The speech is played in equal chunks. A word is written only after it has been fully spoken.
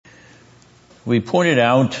We pointed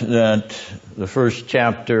out that the first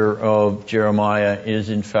chapter of Jeremiah is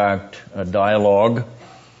in fact a dialogue,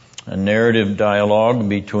 a narrative dialogue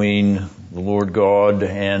between the Lord God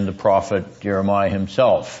and the prophet Jeremiah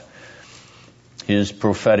himself. His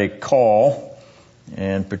prophetic call,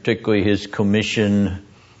 and particularly his commission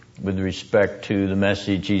with respect to the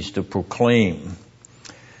message he's to proclaim.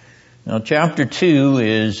 Now, chapter 2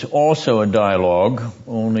 is also a dialogue,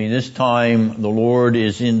 only this time the Lord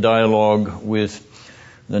is in dialogue with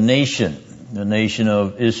the nation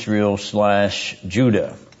of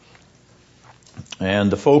Israel/Judah. And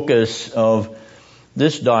the focus of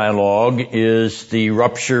this dialogue is the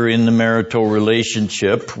rupture in the marital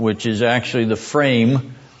relationship, which is actually the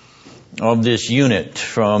frame of this unit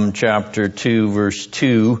from chapter 2, verse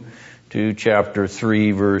 2 to chapter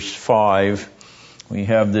 3, verse 5. We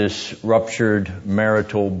have this ruptured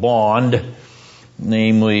marital bond,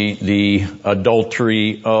 namely the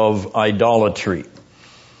adultery of idolatry.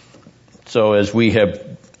 So as we have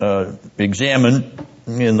examined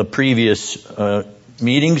in the previous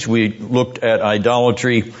meetings, we looked at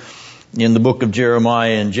idolatry in the book of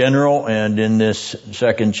Jeremiah in general, and in this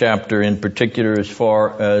second chapter in particular, as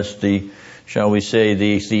far as the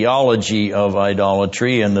theology of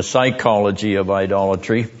idolatry and the psychology of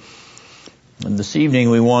idolatry. And this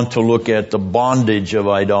evening we want to look at the bondage of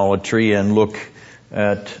idolatry and look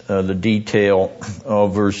at the detail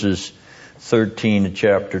of verses 13 of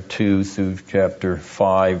chapter 2 through chapter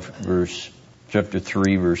 3,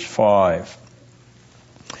 verse 5.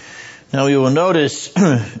 Now you will notice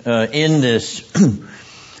in this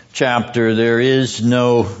chapter there is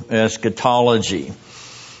no eschatology.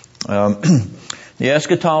 The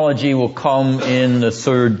eschatology will come in the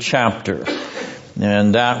third chapter.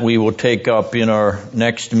 And that we will take up in our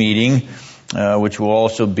next meeting, which will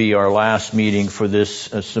also be our last meeting for this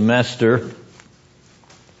semester.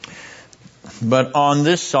 But on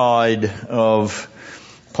this side of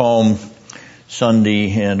Palm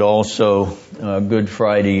Sunday and also Good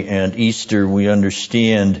Friday and Easter, we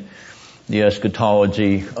understand the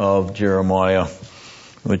eschatology of Jeremiah,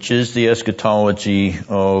 which is the eschatology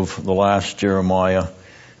of the last Jeremiah.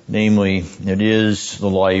 Namely, it is the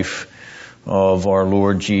life of our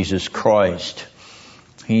Lord Jesus Christ.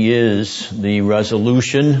 He is the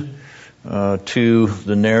resolution to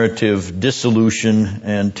the narrative dissolution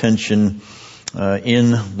and tension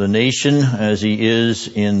in the nation, as he is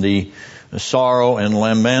in the sorrow and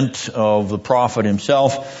lament of the prophet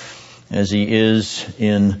himself, as he is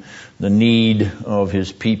in the need of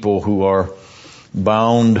his people who are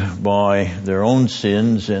bound by their own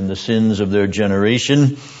sins and the sins of their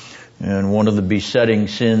generation. And one of the besetting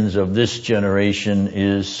sins of this generation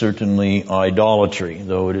is certainly idolatry,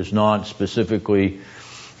 though it is not specifically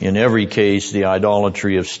in every case the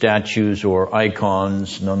idolatry of statues or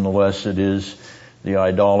icons. Nonetheless, it is the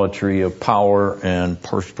idolatry of power and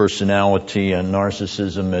personality and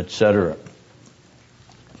narcissism, etc.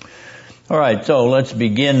 All right, so let's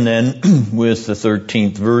begin then with the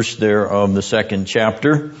 13th verse there of the second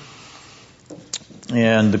chapter.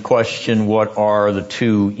 And the question, what are the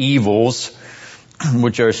two evils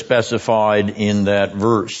which are specified in that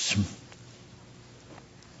verse?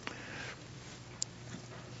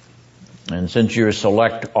 And since you're a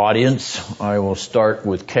select audience, I will start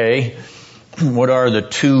with Kay. What are the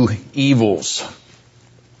two evils?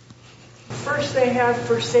 First, they have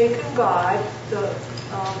forsaken God.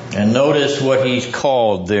 And notice what he's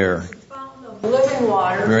called there. Fountain of living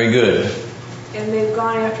water. Very good. And they've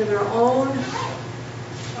gone after their own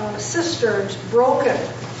cisterns broken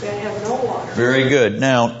that have no water. Very good.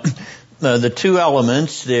 Now, the two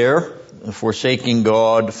elements there, forsaking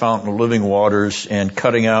God, the fountain of living waters, and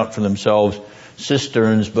cutting out for themselves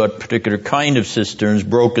cisterns, but particular kind of cisterns,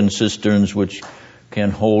 broken cisterns, which can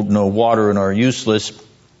hold no water and are useless.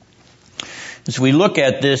 As we look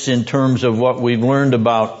at this in terms of what we've learned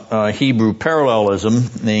about Hebrew parallelism,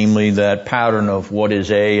 namely that pattern of what is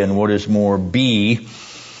A and what is more B,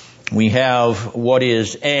 we have what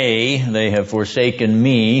is A, they have forsaken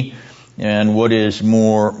me, and what is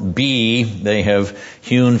more B, they have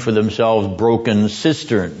hewn for themselves broken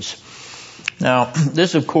cisterns. Now,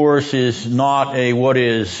 this of course is not a what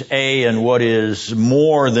is A and what is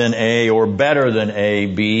more than A or better than A,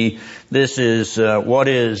 B. This is what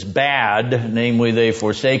is bad, namely they've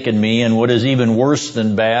forsaken me, and what is even worse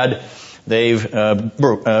than bad, they've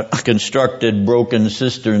constructed broken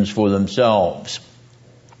cisterns for themselves.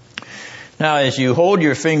 Now, as you hold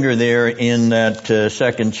your finger there in that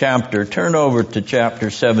second chapter, turn over to chapter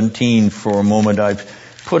 17 for a moment. I've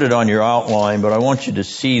put it on your outline, but I want you to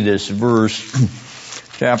see this verse,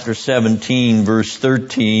 chapter 17, verse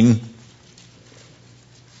 13.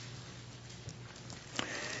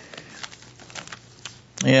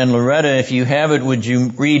 And Loretta, if you have it, would you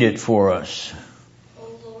read it for us? O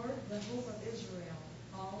Lord, the hope of Israel,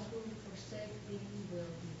 all who forsake thee will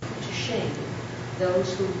be put to shame.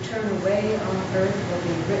 Those who turn away on earth will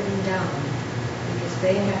be written down, because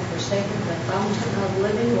they have forsaken the fountain of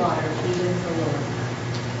living water, even the Lord.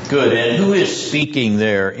 Good. And who is speaking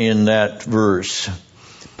there in that verse?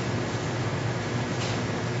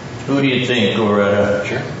 Who do you think, Loretta?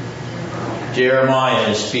 Sure. Jeremiah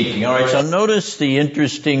is speaking. All right, so notice the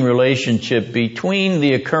interesting relationship between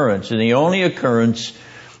the occurrence, and the only occurrence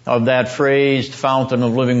of that phrase, fountain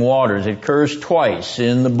of living waters. It occurs twice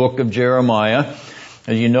in the book of Jeremiah.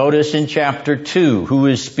 As you notice in chapter 2, who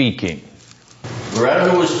is speaking? Loretta,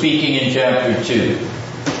 who was speaking in chapter 2?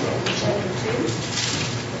 Chapter 2,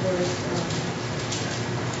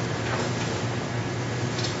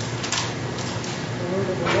 the word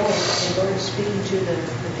of the Lord is speaking to the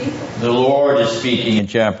people. The Lord is speaking in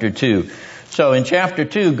chapter 2. So in chapter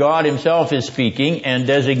 2, God himself is speaking and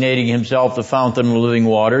designating himself the fountain of living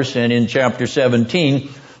waters. And in chapter 17,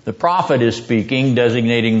 the prophet is speaking,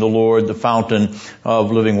 designating the Lord the fountain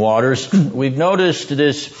of living waters. We've noticed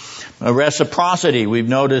this reciprocity. We've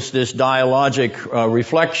noticed this dialogic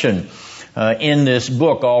reflection in this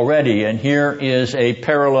book already. And here is a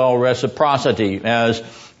parallel reciprocity. As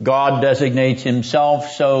God designates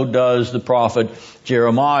himself, so does the prophet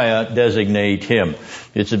Jeremiah designate him.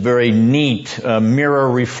 It's a very neat mirror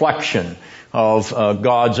reflection of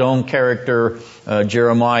God's own character,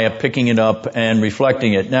 Jeremiah picking it up and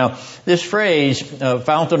reflecting it. Now, this phrase,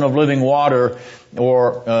 fountain of living water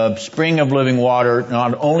or spring of living water,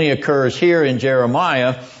 not only occurs here in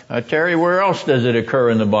Jeremiah. Terry, where else does it occur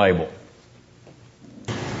in the Bible?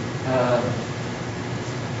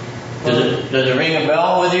 Does it ring a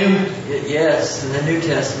bell with you? Yes, in the New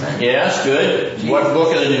Testament. Yes, good. What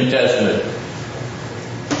book of the New Testament?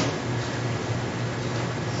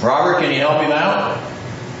 Robert, can you help him out?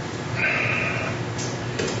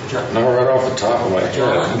 No, right off the top of my head.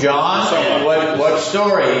 John, and what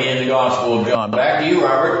story in the Gospel of John? Back to you,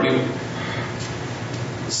 Robert.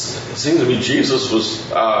 It seems to me Jesus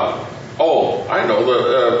was, I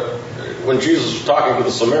know, when Jesus was talking to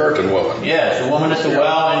the Samaritan woman. Yes, the woman at the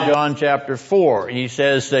well in John chapter 4. He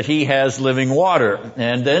says that he has living water.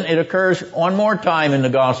 And then it occurs one more time in the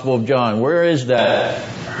Gospel of John. Where is that?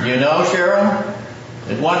 You know, Cheryl?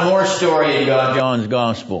 There's one more story in John's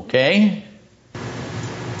Gospel, okay?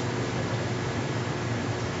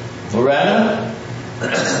 Loretta?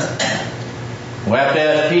 We'll have to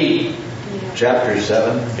ask Pete. Chapter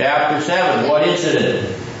 7. Chapter 7. What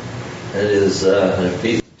incident? It is the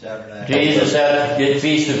Feast of Tabernacles. Jesus at the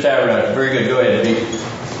Feast of Tabernacles. Very good. Go ahead,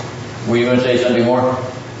 Pete. Were you going to say something more?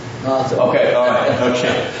 No, it's okay. All right.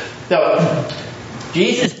 Okay. So,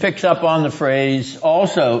 Jesus picks up on the phrase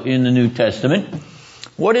also in the New Testament.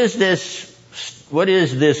 What is this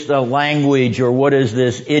language, or what is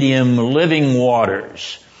this idiom, living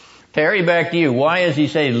waters? Terry, back to you. Why does he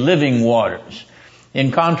say living waters?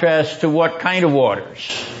 In contrast to what kind of waters?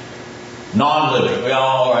 Non-living. Well,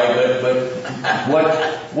 all right, but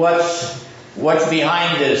what's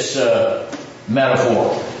behind this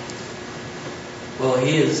metaphor? Well,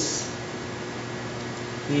 he is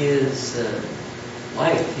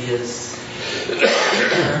life. He is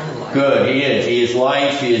eternal life. Good, he is. He is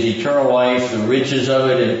life. He is eternal life. The riches of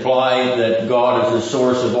it imply that God is the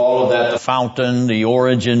source of all of that, the fountain, the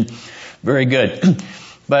origin. Very good.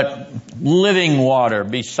 But living water,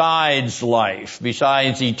 besides life,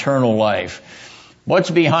 besides eternal life, what's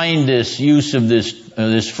behind this use of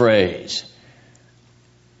this phrase?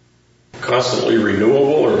 Constantly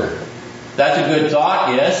renewable, or? That's a good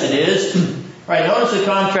thought. Yes, it is. All right. Notice the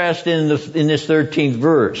contrast in this 13th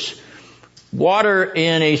verse. Water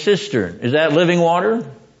in a cistern. Is that living water?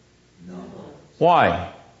 No.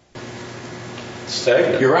 Why?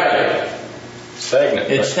 Stagnant. You're right. Stagnant.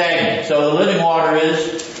 It's stagnant. So the living water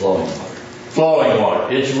is? Flowing water. Flowing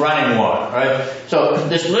water. It's running water, right? So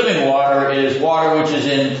this living water is water which is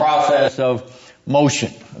in process of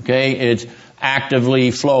motion, okay? It's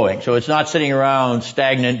actively flowing. So it's not sitting around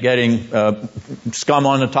stagnant, getting scum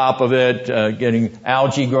on the top of it, getting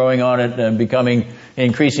algae growing on it, and becoming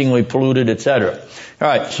increasingly polluted, etc. All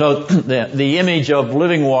right, so the image of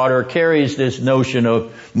living water carries this notion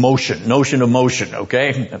of motion,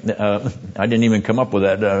 okay? I didn't even come up with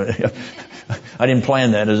that. I didn't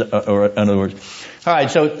plan that, in other words. All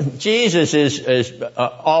right, so Jesus is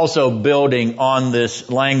also building on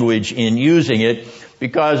this language in using it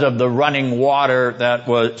because of the running water that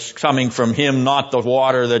was coming from him, not the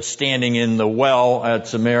water that's standing in the well at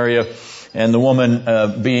Samaria, and the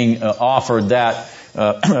woman being offered that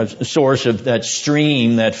source of that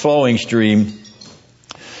stream, that flowing stream.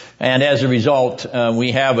 And as a result,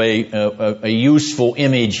 we have a useful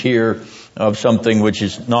image here of something which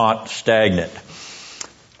is not stagnant.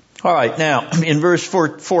 All right, now in verse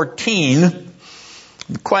 14,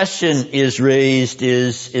 the question is raised,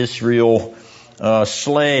 is Israel a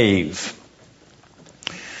slave?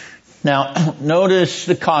 Now, notice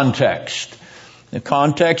the context. The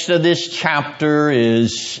context of this chapter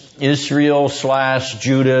is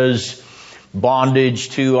Israel/Judah's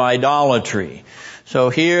bondage to idolatry. So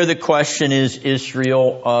here the question is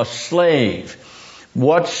Israel a slave?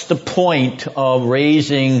 What's the point of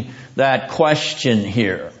raising that question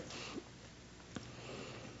here?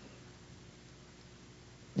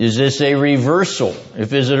 Is this a reversal?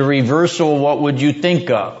 If is it a reversal, what would you think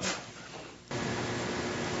of?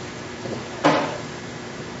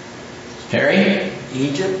 Terry?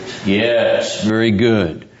 Egypt? Yes, very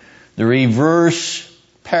good. The reverse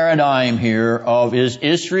paradigm here of, is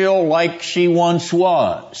Israel like she once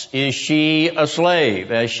was? Is she a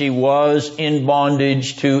slave as she was in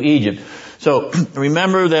bondage to Egypt? So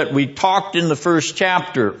remember that we talked in the first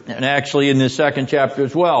chapter, and actually in the second chapter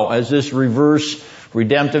as well, as this reverse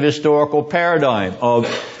redemptive historical paradigm of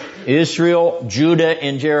Israel, Judah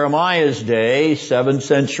in Jeremiah's day, 7th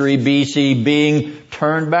century BC, being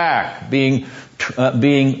turned back, being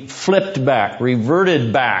flipped back,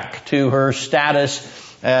 reverted back to her status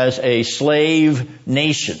as a slave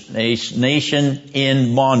nation, a nation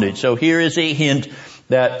in bondage. So here is a hint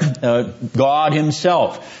that God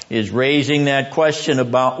himself is raising that question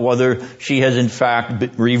about whether she has in fact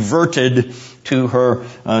reverted to her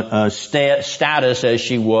status as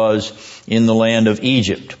she was in the land of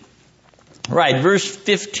Egypt. Right, verse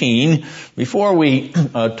 15, before we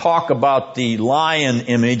talk about the lion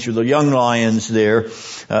image, or the young lions there,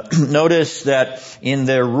 notice that in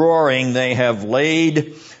their roaring they have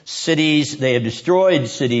laid cities, they have destroyed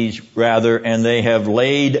cities rather, and they have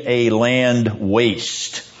laid a land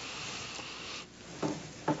waste.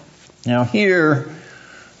 Now here,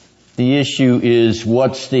 the issue is,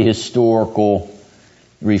 what's the historical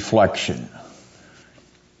reflection?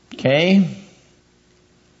 Okay?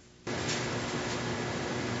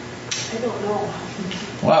 I don't know.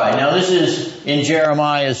 All right, now this is in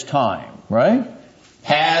Jeremiah's time, right?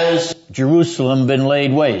 Has Jerusalem been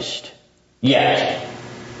laid waste yet?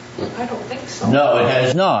 I don't think so. No, it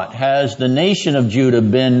has not. Has the nation of Judah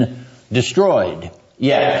been destroyed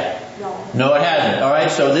yet? No, it hasn't. All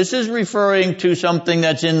right, so this is referring to something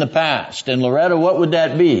that's in the past. And Loretta, what would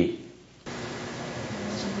that be?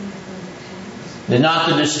 Not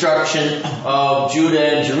the destruction of Judah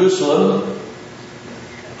and Jerusalem.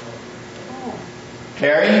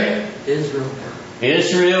 Terry?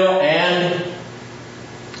 Israel and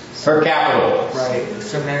her capital. Right.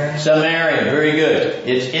 Samaria. Samaria, very good.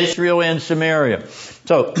 It's Israel and Samaria.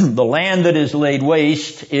 So the land that is laid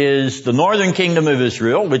waste is the northern kingdom of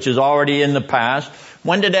Israel, which is already in the past.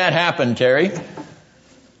 When did that happen, Terry?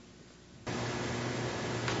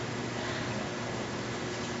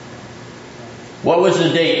 What was the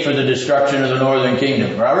date for the destruction of the northern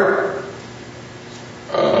kingdom, Robert?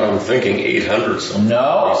 I'm thinking 800 something.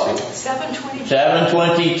 No. 722.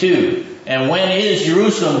 722. And when is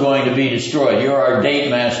Jerusalem going to be destroyed? You're our date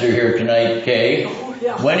master here tonight, Kay. Oh,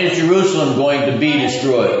 yeah. When is Jerusalem going to be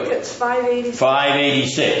destroyed? It's 586.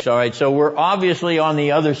 586. All right, so we're obviously on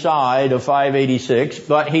the other side of 586,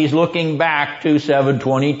 but he's looking back to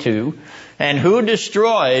 722. And who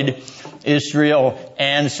destroyed Israel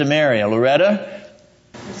and Samaria? Loretta?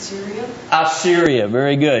 Assyria. Assyria,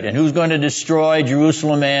 very good. And who's going to destroy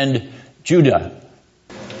Jerusalem and Judah?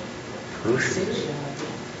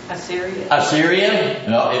 Assyria?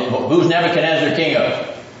 No, who's Nebuchadnezzar king of?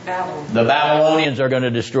 Babylon. The Babylonians are going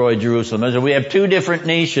to destroy Jerusalem. So we have two different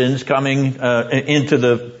nations coming into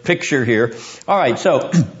the picture here. All right,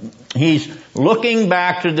 so he's looking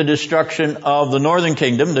back to the destruction of the northern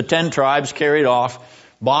kingdom, the 10 tribes carried off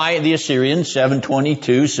by the Assyrians,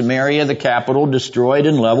 722, Samaria, the capital, destroyed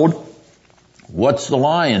and leveled. What's the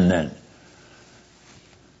lion then?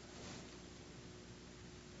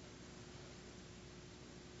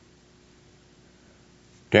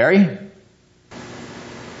 Terry?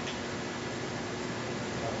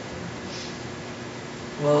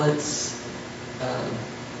 Well, it's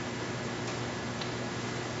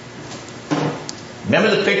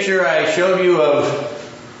Remember the picture I showed you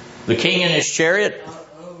of the king in his chariot?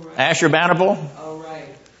 right. Ashurbanipal? Oh, right.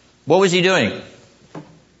 What was he doing?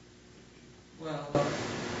 Well,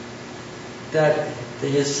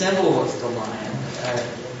 his symbol was the lion.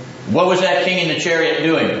 What was that king in the chariot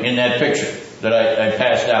doing in that picture that I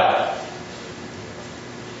passed out?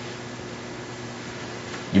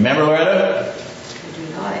 You remember, Loretta? I do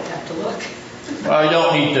not. I'd have to look. Well, you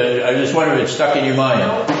don't need to. I just wonder if it's stuck in your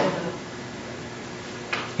mind.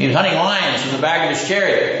 He was hunting lions from the back of his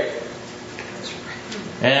chariot.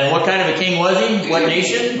 And what kind of a king was he? What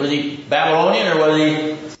nation? Was he Babylonian or was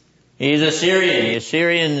he? He's Assyrian. The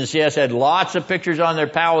Assyrians, yes, had lots of pictures on their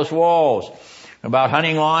palace walls about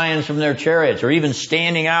hunting lions from their chariots, or even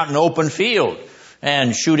standing out in open field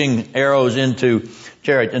and shooting arrows into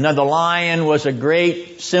chariots. And then the lion was a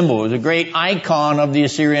great symbol, it was a great icon of the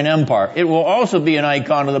Assyrian Empire. It will also be an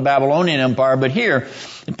icon of the Babylonian Empire, but here,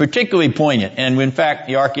 it's particularly poignant. And in fact,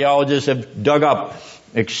 the archaeologists have dug up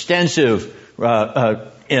extensive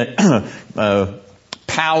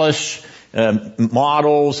palace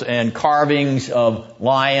models and carvings of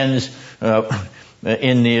lions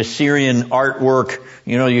in the Assyrian artwork.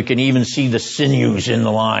 You know, you can even see the sinews in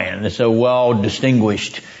the lion. It's so well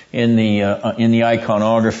distinguished in the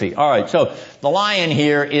iconography. All right, so the lion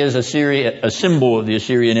here is a symbol of the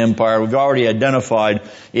Assyrian Empire. We've already identified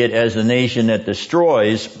it as the nation that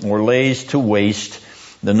destroys or lays to waste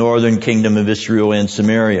the northern kingdom of Israel and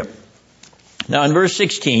Samaria. Now, in verse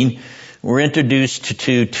 16, we're introduced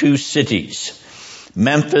to two cities,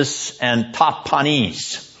 Memphis and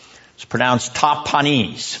Tahpanhes. It's pronounced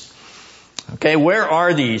Tahpanhes. Okay, where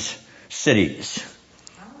are these cities?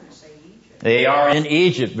 They are in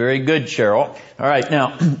Egypt. Very good, Cheryl. All right,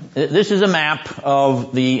 now, this is a map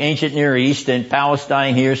of the ancient Near East, and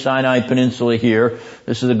Palestine here, Sinai Peninsula here.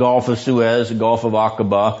 This is the Gulf of Suez, the Gulf of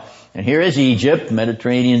Aqaba. And here is Egypt,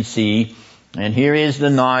 Mediterranean Sea. And here is the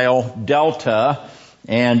Nile Delta.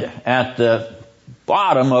 And at the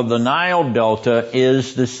bottom of the Nile Delta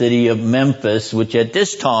is the city of Memphis, which at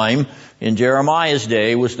this time, in Jeremiah's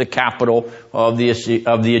day, was the capital of the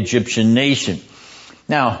Egyptian nation.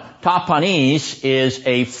 Now, Tahpanhes is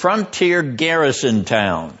a frontier garrison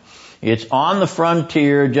town. It's on the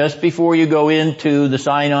frontier just before you go into the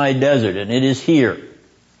Sinai Desert, and it is here.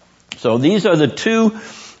 So these are the two,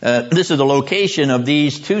 this is the location of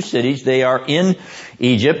these two cities. They are in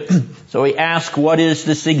Egypt. So we ask, what is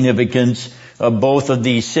the significance of both of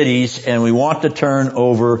these cities? And we want to turn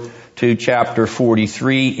over to chapter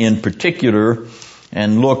 43 in particular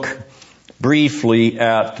and look briefly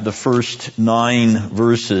at the first 9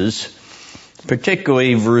 verses,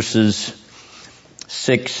 particularly verses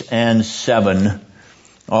 6 and 7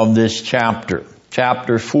 of this chapter.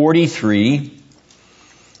 Chapter 43,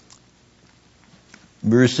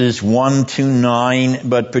 verses 1 to 9,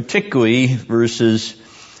 but particularly verses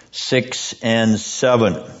 6 and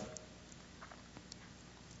 7.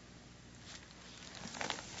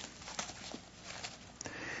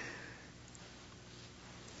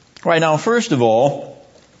 Right now, first of all,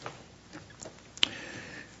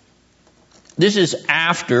 this is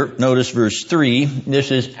after, notice verse 3,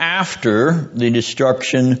 this is after the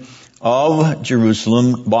destruction of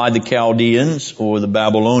Jerusalem by the Chaldeans or the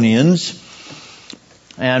Babylonians.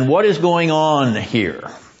 And what is going on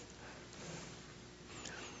here?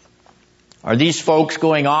 Are these folks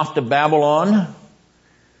going off to Babylon?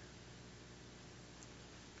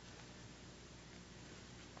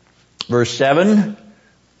 Verse 7.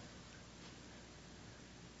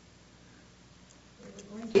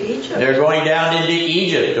 They're going down into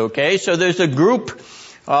Egypt, okay? So there's a group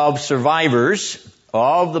of survivors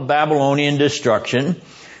of the Babylonian destruction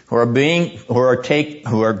who are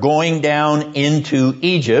going down into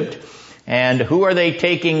Egypt. And who are they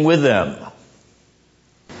taking with them?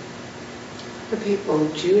 The people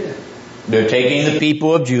of Judah. They're taking the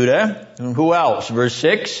people of Judah. And who else? Verse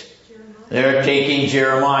 6. They're taking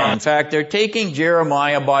Jeremiah. In fact, they're taking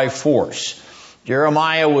Jeremiah by force.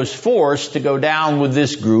 Jeremiah was forced to go down with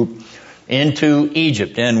this group into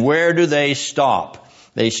Egypt. And where do they stop?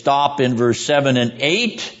 They stop in verse 7 and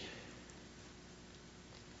 8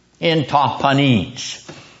 in Tahpanhes.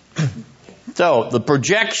 So the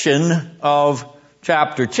projection of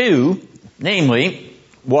chapter 2, namely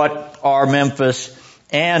what are Memphis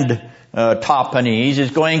and Tahpanhes, is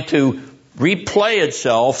going to replay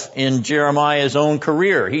itself in Jeremiah's own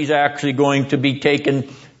career. He's actually going to be taken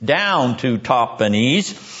down to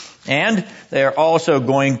Tahpanhes, and they're also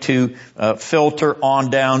going to filter on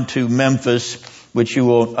down to Memphis, which you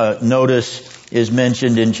will notice is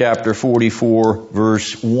mentioned in chapter 44,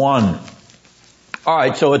 verse 1. All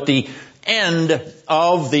right, so at the end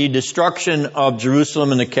of the destruction of Jerusalem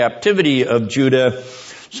and the captivity of Judah,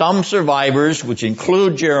 some survivors, which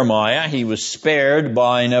include Jeremiah, he was spared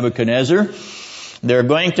by Nebuchadnezzar. They're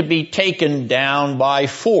going to be taken down by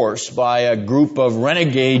force by a group of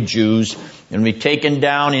renegade Jews and be taken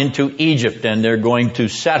down into Egypt, and they're going to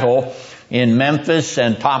settle in Memphis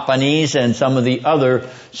and Tahpanhes and some of the other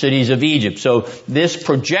cities of Egypt. So this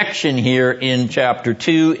projection here in chapter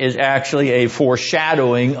 2 is actually a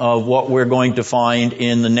foreshadowing of what we're going to find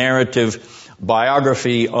in the narrative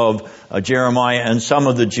biography of Jeremiah and some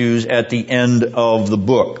of the Jews at the end of the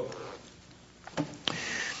book.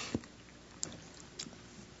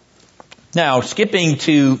 Now, skipping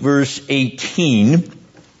to verse 18,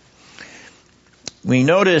 we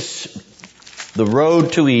notice the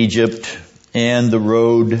road to Egypt and the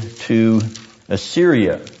road to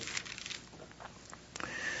Assyria.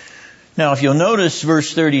 Now, if you'll notice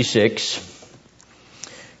verse 36,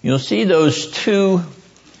 you'll see those two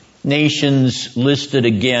nations listed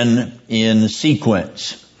again in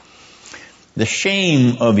sequence. The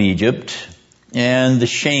shame of Egypt and the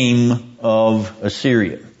shame of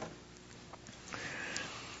Assyria.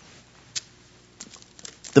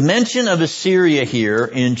 The mention of Assyria here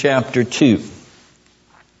in chapter 2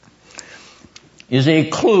 is a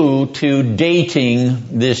clue to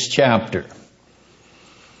dating this chapter.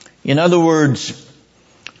 In other words,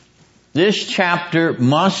 this chapter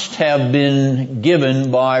must have been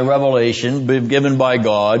given by revelation, been given by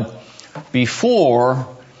God before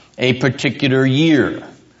a particular year.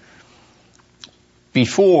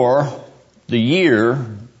 Before the year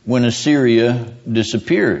when Assyria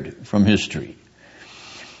disappeared from history.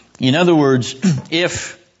 In other words,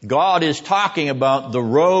 if God is talking about the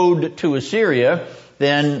road to Assyria,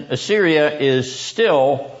 then Assyria is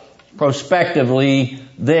still prospectively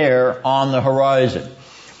there on the horizon.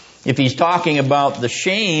 If he's talking about the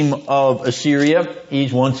shame of Assyria,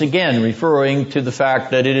 he's once again referring to the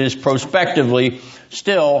fact that it is prospectively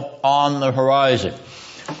still on the horizon.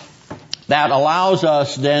 That allows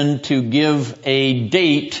us then to give a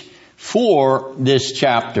date for this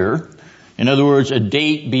chapter. In other words, a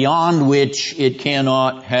date beyond which it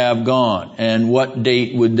cannot have gone. And what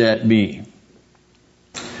date would that be?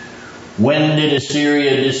 When did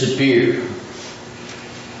Assyria disappear?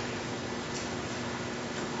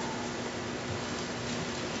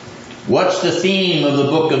 What's the theme of the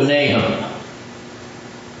book of Nahum?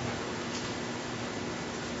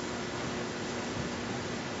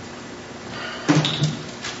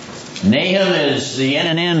 Nahum is the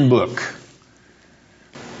NNN book.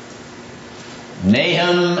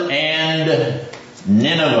 Nahum and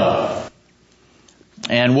Nineveh.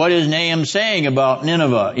 And what is Nahum saying about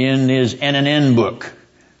Nineveh in his NNN book?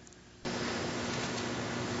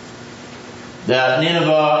 That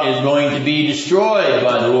Nineveh is going to be destroyed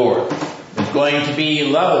by the Lord. It's going to be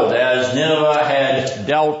leveled. As Nineveh had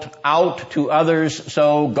dealt out to others,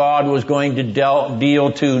 so God was going to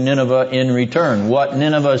deal to Nineveh in return. What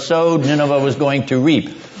Nineveh sowed, Nineveh was going to reap.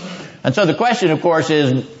 And so the question, of course,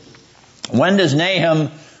 is, when does Nahum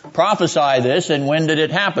prophesy this, and when did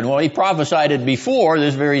it happen? Well, he prophesied it before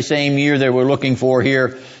this very same year that we're looking for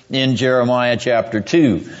here in Jeremiah chapter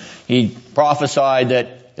 2. He prophesied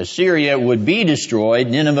that Assyria would be destroyed,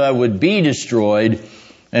 Nineveh would be destroyed.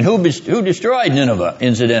 And who destroyed Nineveh,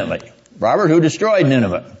 incidentally? Robert, who destroyed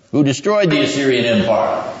Nineveh? Who destroyed the Assyrian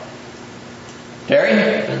Empire?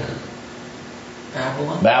 Terry?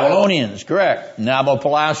 Babylon? Babylonians, correct.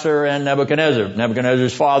 Nabopolassar and Nebuchadnezzar.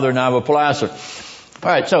 Nebuchadnezzar's father, Nabopolassar.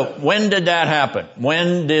 Alright, so when did that happen?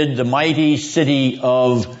 When did the mighty city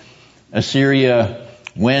of Assyria,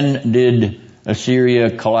 when did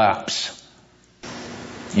Assyria collapse?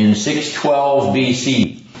 In 612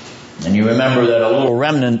 BC. And you remember that a little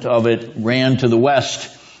remnant of it ran to the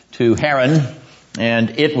west to Haran,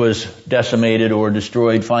 and it was decimated or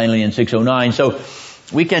destroyed finally in 609. So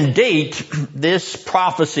we can date this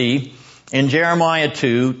prophecy in Jeremiah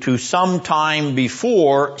 2 to sometime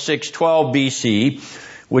before 612 BC,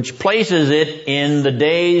 which places it in the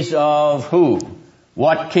days of who?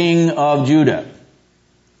 What king of Judah?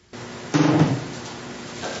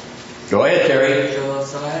 Go ahead, Terry.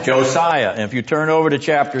 Josiah. And if you turn over to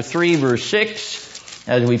chapter 3, verse 6,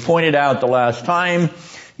 as we pointed out the last time,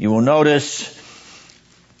 you will notice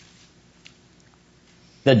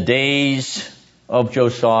the days of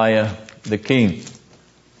Josiah the king.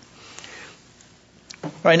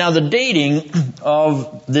 Right, now the dating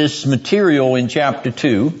of this material in chapter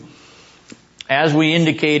 2, as we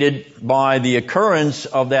indicated by the occurrence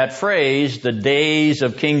of that phrase, the days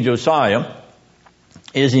of King Josiah,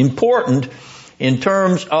 is important in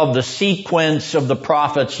terms of the sequence of the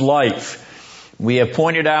prophet's life. We have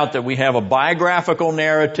pointed out that we have a biographical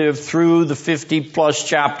narrative through the 50 plus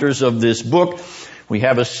chapters of this book. We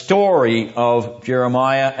have a story of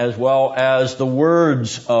Jeremiah as well as the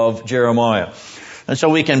words of Jeremiah. And so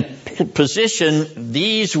we can position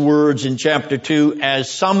these words in chapter 2 as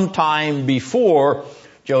sometime before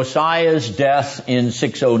Josiah's death in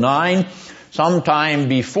 609, sometime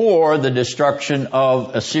before the destruction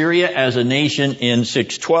of Assyria as a nation in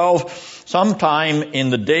 612, sometime in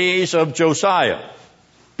the days of Josiah,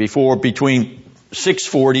 between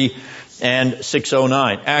 640 and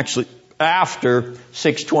 609. Actually, after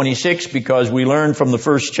 626, because we learned from the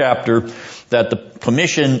first chapter that the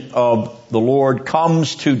commission of the Lord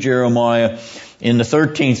comes to Jeremiah in the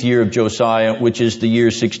 13th year of Josiah, which is the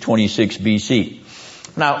year 626 BC.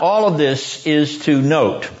 Now, all of this is to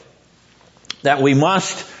note that we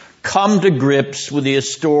must come to grips with the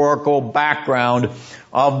historical background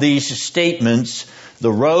of these statements,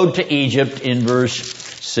 the road to Egypt in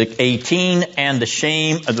verse 18, and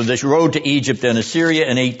the road to Egypt and Assyria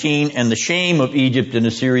in 18, and the shame of Egypt and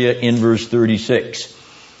Assyria in verse 36.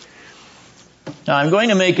 Now, I'm going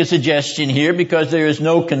to make a suggestion here because there is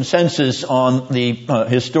no consensus on the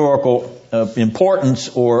historical importance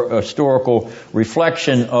or historical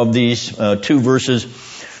reflection of these two verses.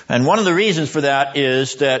 And one of the reasons for that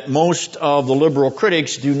is that most of the liberal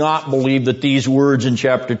critics do not believe that these words in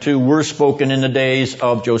chapter 2 were spoken in the days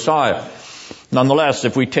of Josiah. Nonetheless,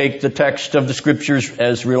 if we take the text of the scriptures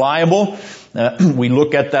as reliable, we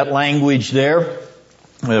look at that language there,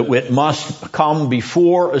 it must come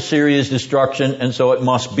before Assyria's destruction, and so it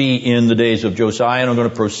must be in the days of Josiah, and I'm going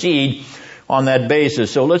to proceed on that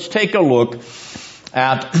basis. So let's take a look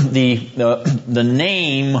at the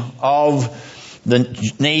name of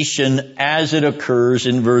the nation as it occurs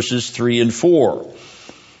in verses 3 and 4.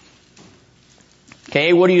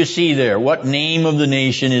 Okay, what do you see there? What name of the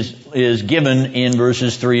nation is given in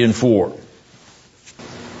verses 3 and 4?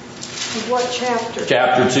 What chapter?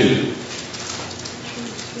 Chapter 2.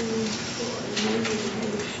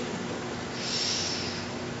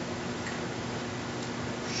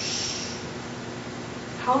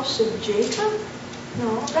 House of Jacob?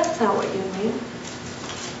 No, that's not what you mean.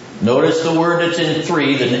 Notice the word that's in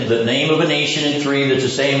 3, the name of a nation in 3 that's the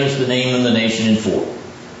same as the name of the nation in 4.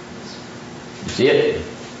 You see it?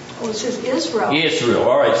 Oh, it says Israel. Israel.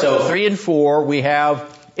 All right, so 3 and 4 we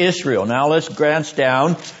have Israel. Now let's glance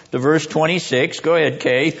down to verse 26. Go ahead,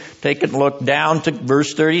 Kay. Take a look down to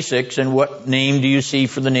verse 36, and what name do you see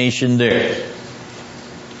for the nation there?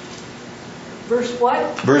 Verse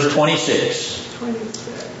what? Verse 26.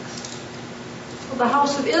 26. Well, the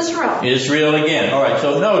house of Israel. Israel again. All right,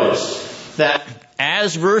 so notice that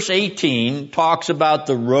as verse 18 talks about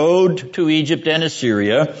the road to Egypt and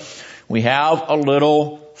Assyria, we have a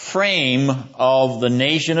little frame of the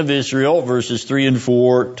nation of Israel, verses 3 and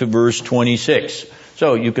 4 to verse 26.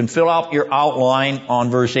 So you can fill out your outline on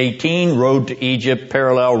verse 18, road to Egypt,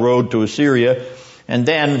 parallel road to Assyria, and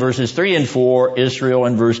then verses 3 and 4, Israel,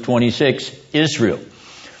 and verse 26, Israel.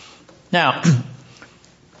 Now,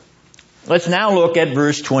 let's now look at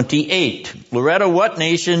verse 28. Loretta, what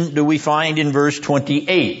nation do we find in verse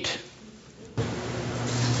 28?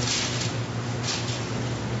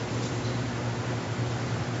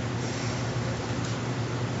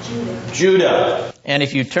 Judah. And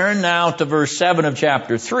if you turn now to verse 7 of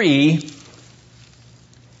chapter 3,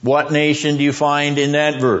 what nation do you find in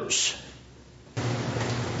that verse?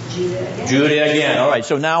 Judah again. Judah again. All right,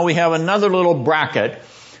 so now we have another little bracket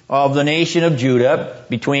of the nation of Judah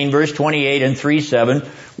between verse 28 and 3:7,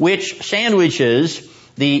 which sandwiches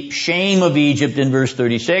the shame of Egypt in verse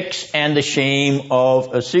 36 and the shame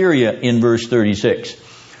of Assyria in verse 36.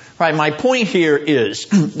 Right, my point here is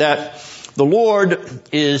that the Lord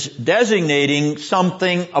is designating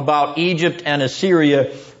something about Egypt and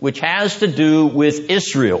Assyria which has to do with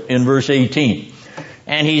Israel in verse 18.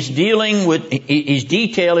 And he's detailing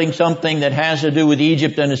something that has to do with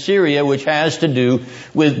Egypt and Assyria, which has to do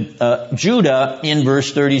with Judah in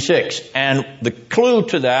verse 36. And the clue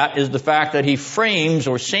to that is the fact that he frames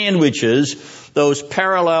or sandwiches those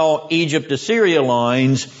parallel Egypt-Assyria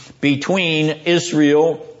lines between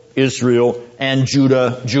Israel, and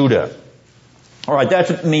Judah. All right,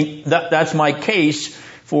 that's my case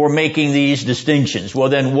for making these distinctions. Well,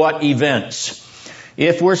 then what events?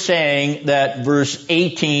 If we're saying that verse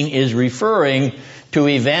 18 is referring to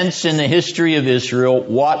events in the history of Israel,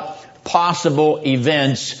 what possible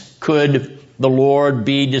events could the Lord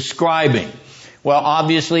be describing? Well,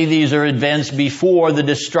 obviously these are events before the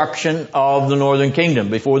destruction of the northern kingdom,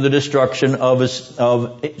 before the destruction of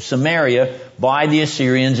Samaria by the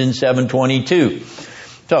Assyrians in 722.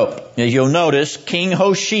 So, as you'll notice, King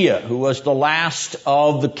Hoshea, who was the last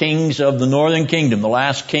of the kings of the northern kingdom, the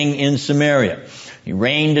last king in Samaria, he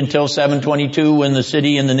reigned until 722 when the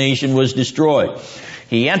city and the nation was destroyed.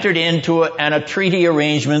 He entered into a treaty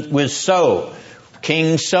arrangement with So,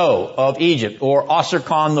 King So of Egypt, or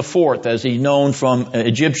Osirkon IV, as he's known from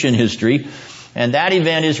Egyptian history. And that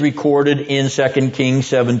event is recorded in 2 Kings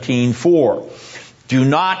 17:4. Do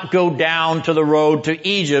not go down to the road to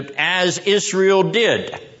Egypt as Israel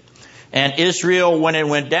did. And Israel, when it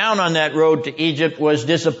went down on that road to Egypt, was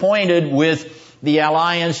disappointed with the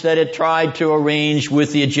alliance that it tried to arrange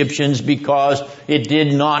with the Egyptians because it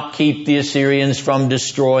did not keep the Assyrians from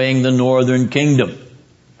destroying the northern kingdom.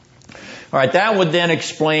 All right, that would then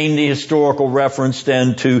explain the historical reference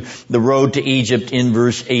then to the road to Egypt in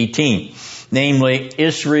verse 18. Namely,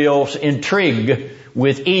 Israel's intrigue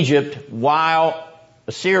with Egypt while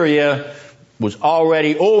Assyria was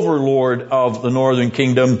already overlord of the northern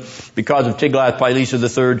kingdom because of Tiglath-Pileser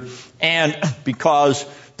III and because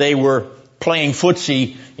they were playing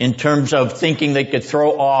footsie in terms of thinking they could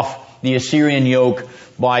throw off the Assyrian yoke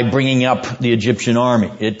by bringing up the Egyptian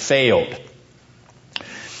army. It failed.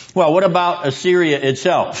 Well, what about Assyria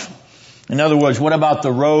itself? In other words, what about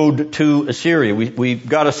the road to Assyria? We've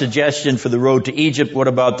got a suggestion for the road to Egypt. What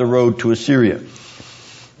about the road to Assyria?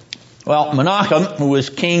 Well, Menachem, who was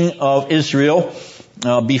king of Israel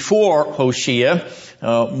before Hoshea,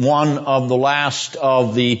 one of the last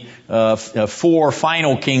of the four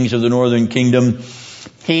final kings of the northern kingdom,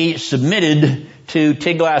 he submitted to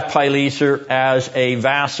Tiglath-Pileser as a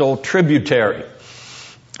vassal tributary.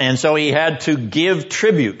 And so he had to give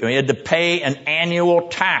tribute. He had to pay an annual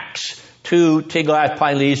tax to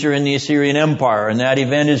Tiglath-Pileser in the Assyrian Empire. And that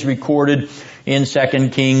event is recorded in 2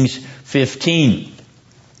 Kings 15.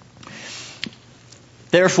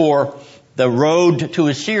 Therefore, the road to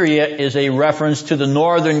Assyria is a reference to the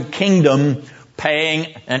northern kingdom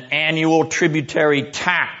paying an annual tributary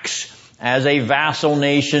tax as a vassal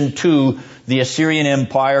nation to the Assyrian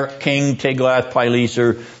Empire, King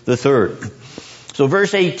Tiglath-Pileser III. So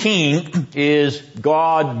verse 18 is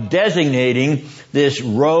God designating this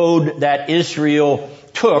road that Israel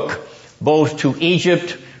took both to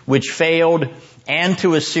Egypt, which failed, and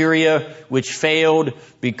to Assyria, which failed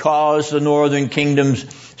because the northern kingdom's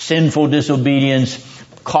sinful disobedience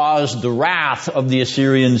caused the wrath of the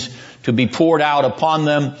Assyrians to be poured out upon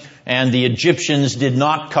them, and the Egyptians did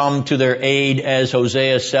not come to their aid as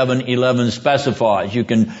Hosea 7:11 specifies. You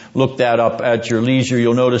can look that up at your leisure.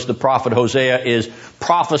 You'll notice the prophet Hosea is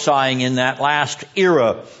prophesying in that last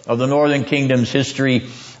era of the northern kingdom's history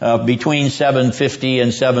between 750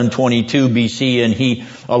 and 722 BC, and he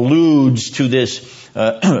alludes to this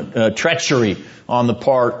treachery on the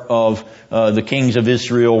part of the kings of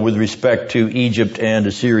Israel with respect to Egypt and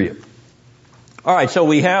Assyria. All right, so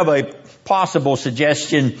we have a possible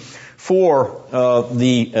suggestion for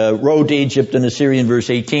the road to Egypt and Assyria in verse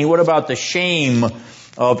 18. What about the shame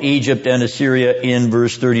of Egypt and Assyria in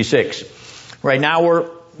verse 36? Right now we're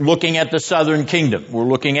looking at the southern kingdom. We're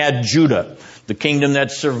looking at Judah, the kingdom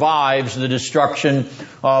that survives the destruction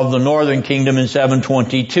of the northern kingdom in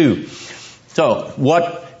 722. So,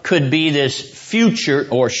 what could be this future,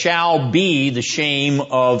 or shall be the shame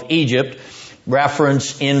of Egypt,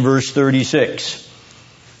 referenced in verse 36?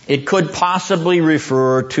 It could possibly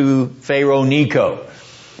refer to Pharaoh Necho.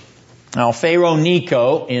 Now, Pharaoh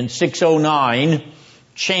Necho in 609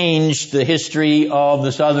 changed the history of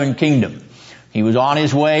the southern kingdom. He was on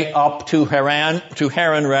his way up to Haran,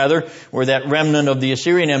 where that remnant of the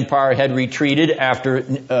Assyrian Empire had retreated after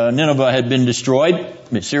Nineveh had been destroyed.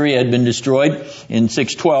 Assyria had been destroyed in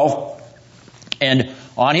 612. And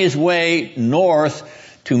on his way north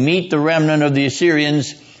to meet the remnant of the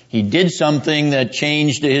Assyrians, he did something that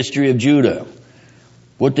changed the history of Judah.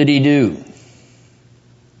 What did he do?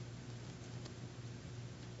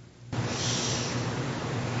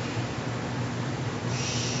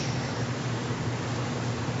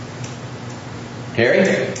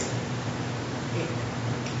 Terry?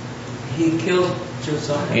 He killed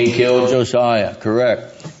Josiah. He killed Josiah,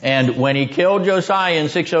 correct. And when he killed Josiah in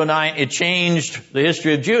 609, it changed the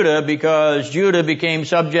history of Judah because Judah became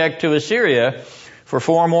subject to Assyria for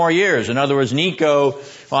 4 more years. In other words, Necho,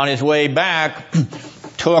 on his way back,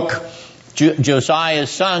 took Josiah's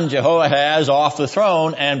son Jehoahaz off the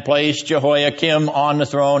throne and placed Jehoiakim on the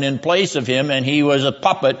throne in place of him, and he was a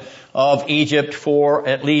puppet of Egypt for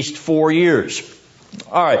at least 4 years.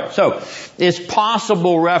 All right, so it's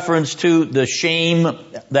possible reference to the shame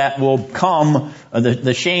that will come,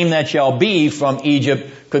 the shame that shall be from Egypt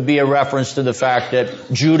could be a reference to the fact that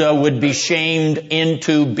Judah would be shamed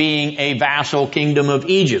into being a vassal kingdom of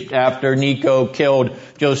Egypt after Necho killed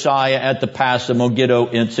Josiah at the pass of Megiddo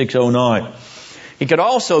in 609. It could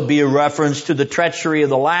also be a reference to the treachery of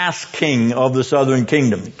the last king of the southern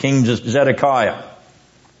kingdom, King Zedekiah.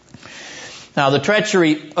 Now, the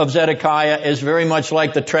treachery of Zedekiah is very much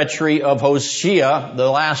like the treachery of Hoshea,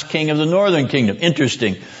 the last king of the northern kingdom.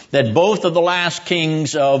 Interesting that both of the last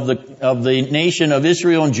kings of the nation of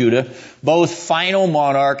Israel and Judah, both final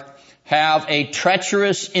monarch, have a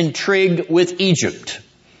treacherous intrigue with Egypt.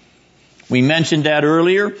 We mentioned that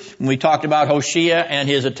earlier when we talked about Hoshea and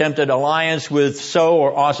his attempted alliance with So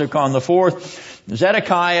or Osirkon IV.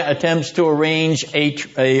 Zedekiah attempts to arrange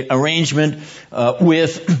a arrangement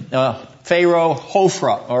with Pharaoh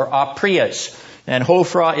Hophra or Aprias. And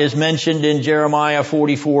Hophra is mentioned in Jeremiah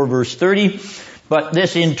 44 verse 30. But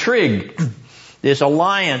this intrigue, this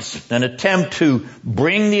alliance, an attempt to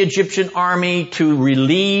bring the Egyptian army to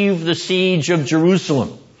relieve the siege of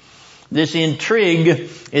Jerusalem. This intrigue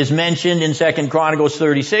is mentioned in 2 Chronicles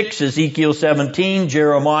 36, Ezekiel 17,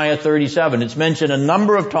 Jeremiah 37. It's mentioned a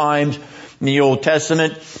number of times in the Old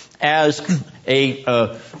Testament as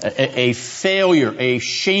a failure, a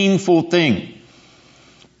shameful thing.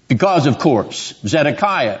 Because, of course,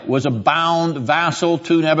 Zedekiah was a bound vassal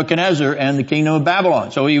to Nebuchadnezzar and the kingdom of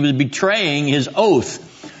Babylon. So he was betraying his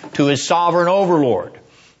oath to his sovereign overlord,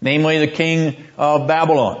 namely the king of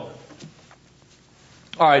Babylon.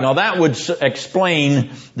 All right, now that would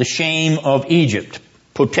explain the shame of Egypt.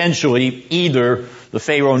 Potentially either the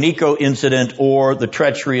Pharaoh Necho incident or the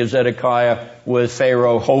treachery of Zedekiah with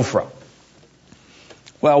Pharaoh Hophra.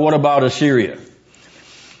 Well, what about Assyria?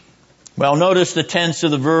 Well, notice the tense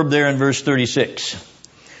of the verb there in verse 36.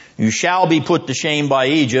 You shall be put to shame by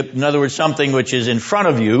Egypt. In other words, something which is in front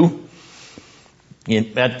of you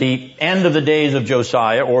at the end of the days of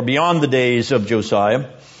Josiah or beyond the days of Josiah,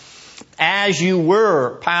 as you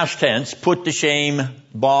were, past tense, put to shame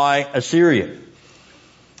by Assyria.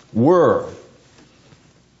 Were.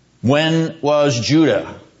 When was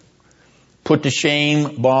Judah put to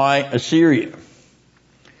shame by Assyria?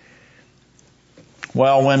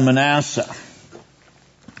 Well, when Manasseh.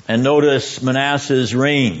 And notice Manasseh's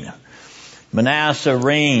reign. Manasseh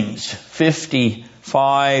reigns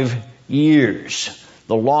 55 years.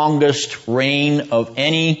 The longest reign of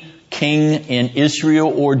any king in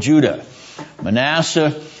Israel or Judah.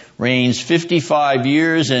 Manasseh reigns 55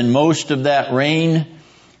 years, and most of that reign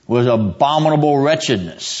was abominable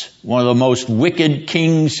wretchedness. One of the most wicked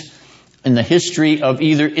kings in the history of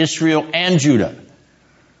either Israel and Judah.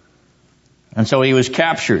 And so he was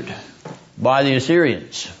captured by the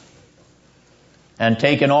Assyrians and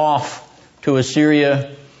taken off to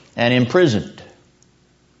Assyria and imprisoned.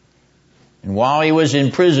 And while he was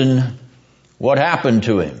in prison, what happened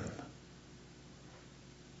to him?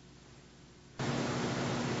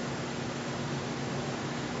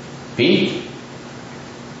 Pete?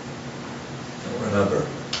 Don't remember.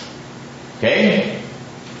 Okay?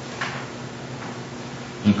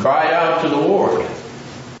 He cried out to the Lord.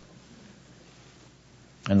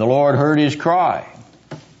 And the Lord heard his cry.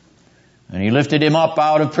 And he lifted him up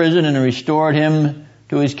out of prison and restored him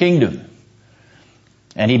to his kingdom.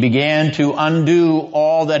 And he began to undo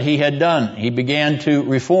all that he had done. He began to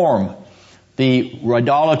reform the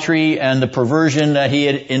idolatry and the perversion that he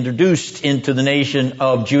had introduced into the nation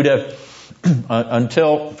of Judah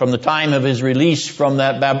until, from the time of his release from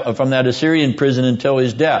that Assyrian prison until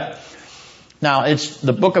his death. Now, it's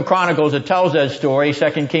the book of Chronicles that tells that story.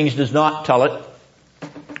 2 Kings does not tell it.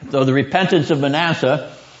 Though the repentance of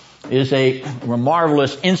Manasseh is a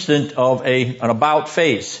marvelous instant of an about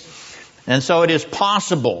face. And so it is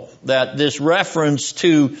possible that this reference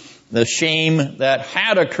to the shame that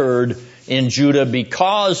had occurred in Judah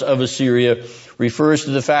because of Assyria refers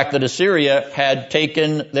to the fact that Assyria had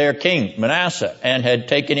taken their king, Manasseh, and had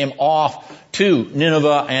taken him off to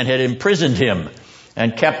Nineveh and had imprisoned him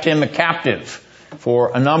and kept him a captive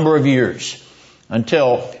for a number of years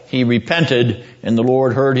until he repented and the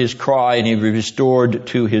Lord heard his cry and he was restored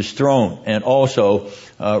to his throne and also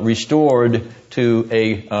restored to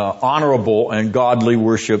a honorable and godly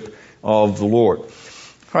worship of the Lord.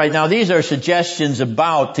 All right, now these are suggestions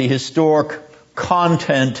about the historic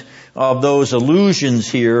content of those allusions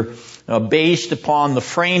here based upon the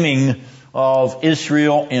framing of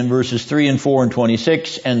Israel in verses 3 and 4 and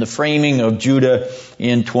 26 and the framing of Judah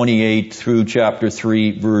in 28 through chapter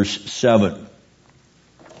 3 verse 7.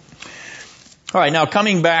 All right, now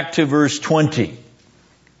coming back to verse 20.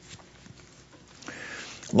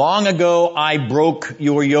 Long ago I broke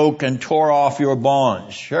your yoke and tore off your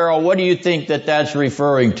bonds. Cheryl, what do you think that that's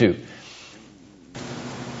referring to?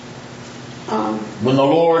 When the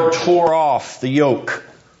Lord tore off the yoke.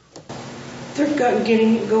 They're going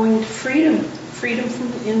to freedom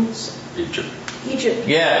from Egypt.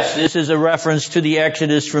 Yes, this is a reference to the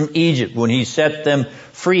Exodus from Egypt when he set them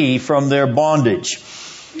free from their bondage.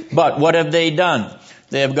 But what have they done?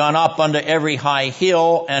 They have gone up unto every high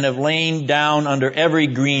hill and have lain down under every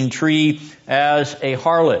green tree as a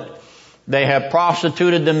harlot. They have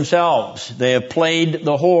prostituted themselves. They have played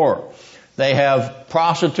the whore. They have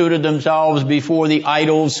prostituted themselves before the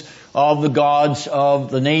idols of the gods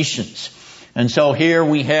of the nations. And so here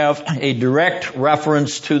we have a direct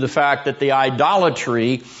reference to the fact that the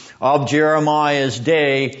idolatry of Jeremiah's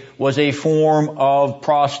day was a form of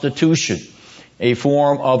prostitution, a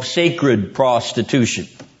form of sacred prostitution.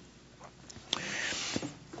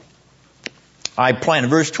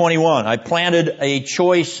 Verse 21, I planted a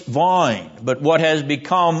choice vine, but what has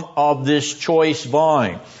become of this choice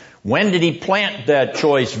vine? When did he plant that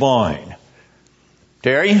choice vine?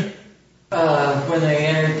 Terry? When they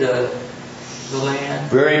entered the land.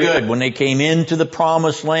 Very good. When they came into the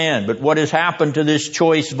promised land. But what has happened to this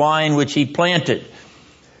choice vine which he planted?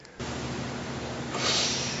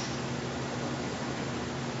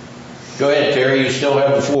 Go ahead, Terry. You still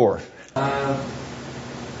have the floor.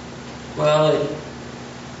 Well,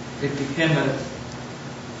 it became a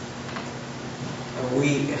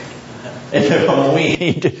weed. A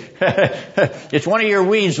weed. It's one of your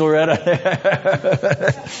weeds, Loretta.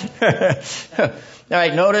 All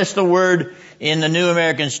right, notice the word in the New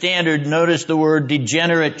American Standard, notice the word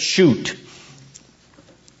degenerate shoot.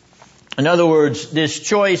 In other words, this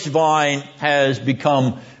choice vine has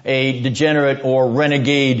become a degenerate or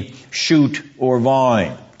renegade shoot or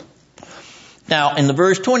vine. Now, in the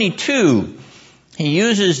verse 22, he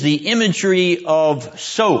uses the imagery of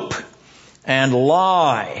soap and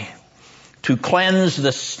lye to cleanse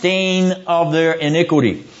the stain of their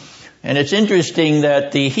iniquity. And it's interesting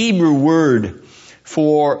that the Hebrew word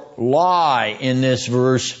for lye in this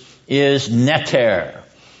verse is neter,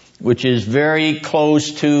 which is very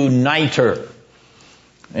close to niter.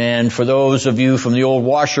 And for those of you from the old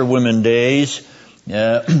washerwomen days,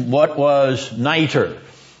 what was niter?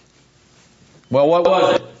 Well, what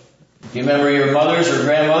was it? Do you remember your mothers or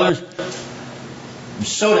grandmothers?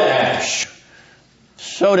 Soda ash.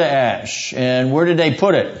 Soda ash. And where did they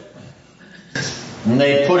put it? And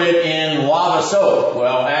they put it in lava soap.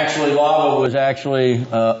 Well, actually, lava was actually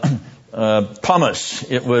pumice.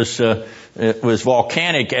 It was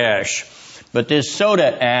volcanic ash. But this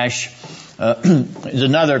soda ash is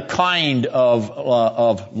another kind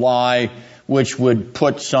of lye which would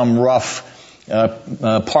put some rough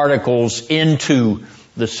particles into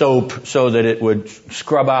the soap so that it would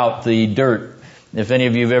scrub out the dirt. If any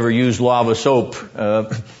of you have ever used lava soap,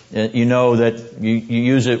 you know that you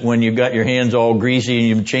use it when you've got your hands all greasy and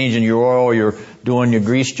you're changing your oil, you're doing your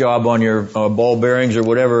grease job on your ball bearings or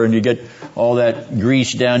whatever, and you get all that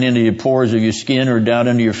grease down into the pores of your skin or down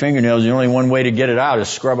into your fingernails. The only one way to get it out is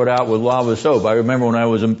scrub it out with lava soap. I remember when I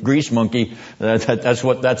was a grease monkey, that's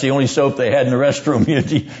the only soap they had in the restroom.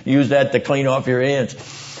 You use that to clean off your hands.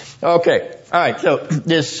 Okay. All right. So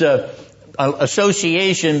this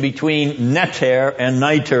association between neter and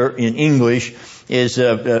niter in English is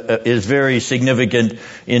very significant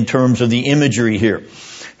in terms of the imagery here.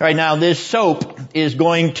 All right, now this soap is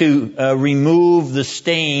going to remove the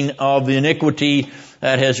stain of the iniquity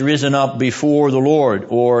that has risen up before the Lord,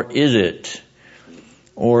 or is it?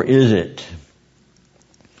 Or is it?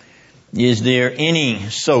 Is there any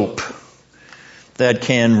soap that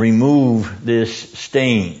can remove this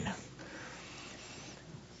stain?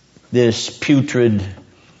 This putrid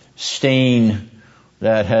stain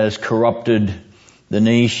that has corrupted the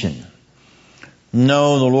nation?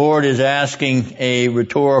 No, the Lord is asking a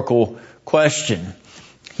rhetorical question.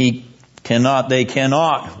 They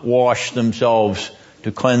cannot wash themselves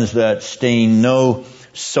to cleanse that stain. No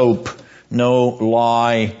soap, no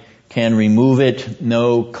lye can remove it.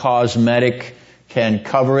 No cosmetic can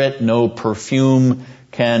cover it. No perfume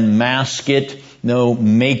can mask it. No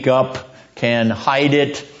makeup can hide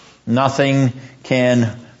it. Nothing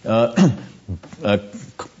can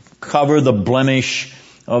cover the blemish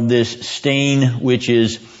of this stain which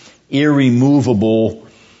is irremovable.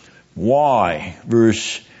 Why?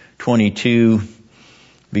 Verse 22,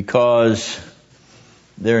 because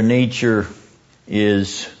their nature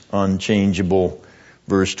is unchangeable.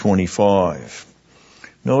 Verse 25.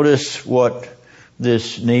 Notice what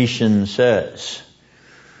this nation says.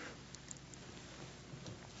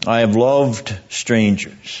 I have loved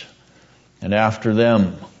strangers, and after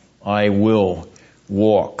them I will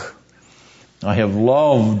walk. I have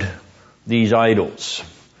loved these idols.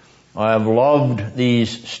 I have loved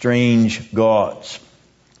these strange gods.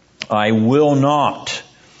 I will not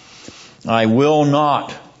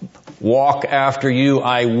walk after you.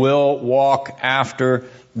 I will walk after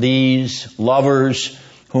these lovers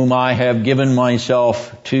whom I have given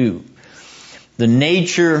myself to. The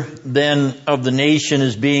nature then of the nation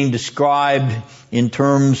is being described in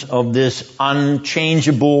terms of this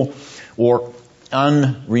unchangeable or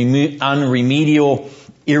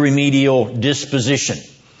irremediable disposition.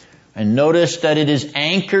 And notice that it is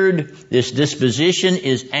anchored, this disposition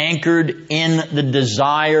is anchored in the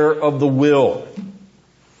desire of the will.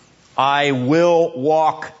 I will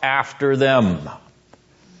walk after them.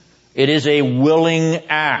 It is a willing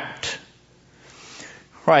act.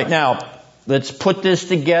 Right, now, let's put this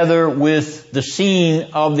together with the scene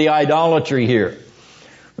of the idolatry here.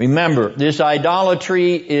 Remember, this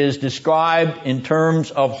idolatry is described in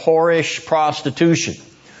terms of whorish prostitution,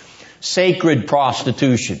 sacred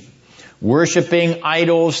prostitution, worshiping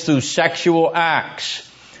idols through sexual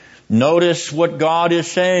acts. Notice what God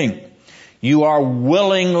is saying. You are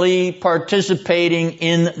willingly participating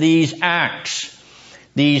in these acts.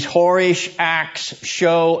 These whorish acts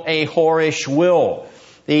show a whorish will.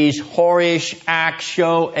 These whorish acts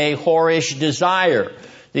show a whorish desire.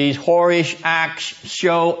 These whorish acts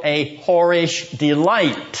show a whorish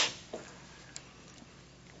delight.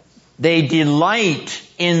 They delight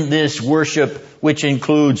in this worship, which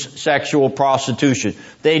includes sexual prostitution.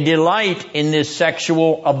 They delight in this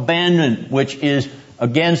sexual abandonment, which is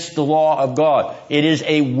against the law of God. It is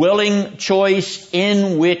a willing choice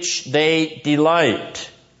in which they delight.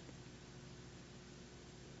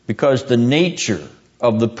 Because the nature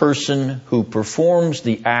of the person who performs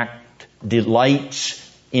the act delights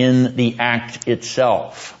in the act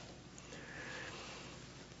itself.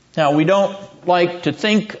 Now, we don't like to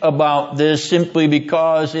think about this simply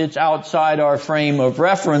because it's outside our frame of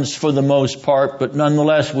reference for the most part, but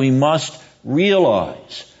nonetheless we must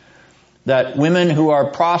realize that women who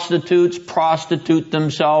are prostitutes prostitute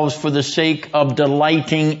themselves for the sake of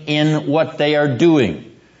delighting in what they are doing.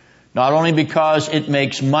 Not only because it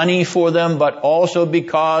makes money for them, but also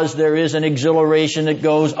because there is an exhilaration that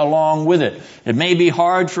goes along with it. It may be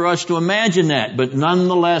hard for us to imagine that, but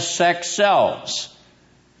nonetheless sex sells.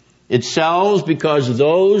 It sells because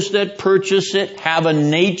those that purchase it have a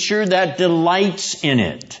nature that delights in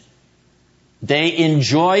it. They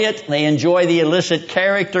enjoy it. They enjoy the illicit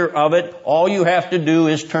character of it. All you have to do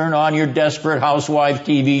is turn on your Desperate Housewives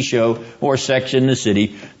TV show or Sex in the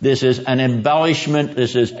City. This is an embellishment.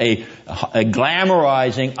 This is a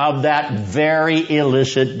glamorizing of that very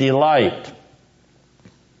illicit delight.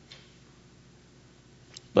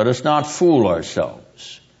 Let us not fool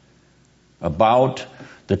ourselves about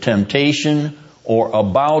the temptation or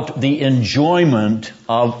about the enjoyment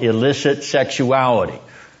of illicit sexuality.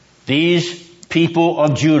 These people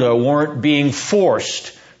of Judah weren't being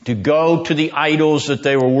forced to go to the idols that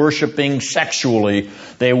they were worshiping sexually.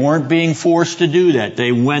 They weren't being forced to do that.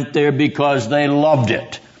 They went there because they loved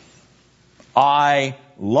it. I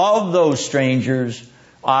love those strangers.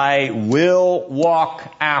 I will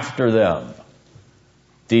walk after them.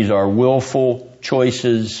 These are willful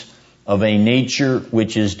choices of a nature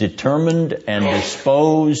which is determined and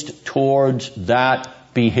disposed towards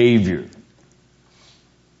that behavior.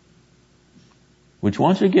 Which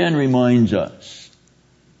once again reminds us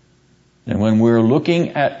that when we're looking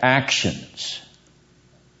at actions,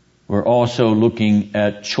 we're also looking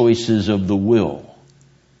at choices of the will.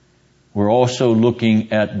 We're also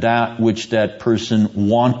looking at that which that person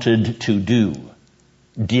wanted to do,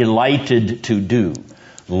 delighted to do,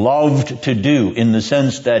 loved to do, in the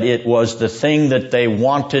sense that it was the thing that they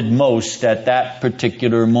wanted most at that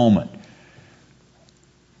particular moment.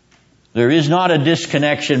 There is not a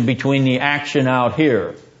disconnection between the action out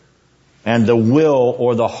here and the will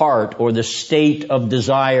or the heart or the state of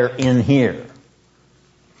desire in here.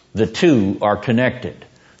 The two are connected.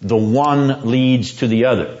 The one leads to the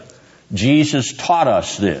other. Jesus taught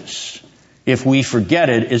us this. If we forget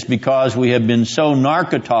it, it's because we have been so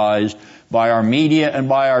narcotized by our media and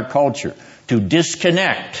by our culture to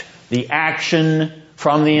disconnect the action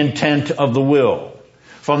from the intent of the will,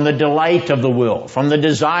 from the delight of the will, from the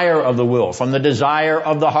desire of the will, from the desire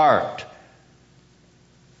of the heart.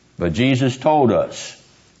 But Jesus told us,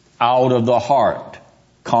 out of the heart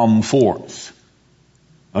come forth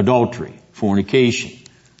adultery, fornication,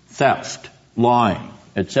 theft, lying,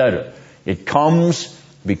 etc. It comes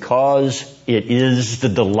because it is the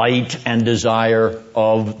delight and desire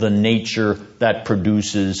of the nature that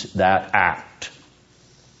produces that act.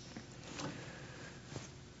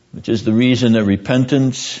 Which is the reason that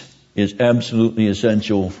repentance is absolutely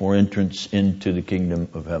essential for entrance into the kingdom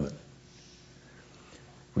of heaven.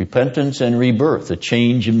 Repentance and rebirth, a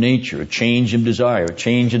change of nature, a change of desire, a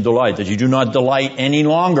change of delight, that you do not delight any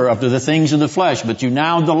longer after the things of the flesh, but you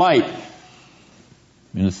now delight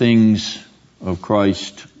in the things of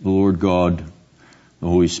Christ, the Lord God, the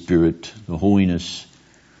Holy Spirit, the holiness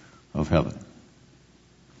of heaven.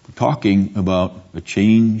 We're talking about a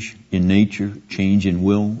change in nature, a change in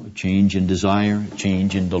will, a change in desire, a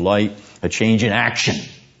change in delight, a change in action.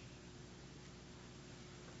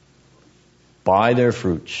 By their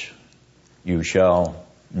fruits you shall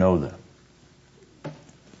know them.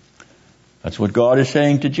 That's what God is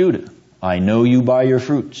saying to Judah. I know you by your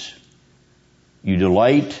fruits. You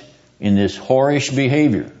delight in this whorish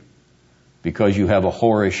behavior because you have a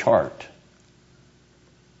whorish heart.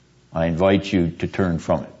 I invite you to turn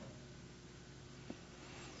from it.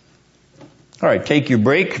 All right, take your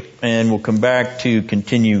break, and we'll come back to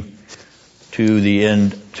continue to the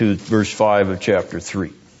end, to verse 5 of chapter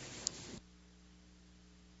 3.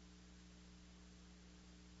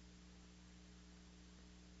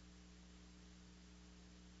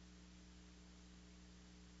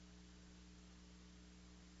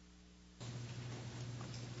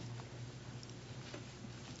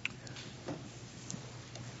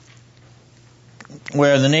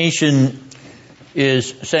 Where the nation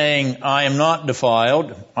is saying, I am not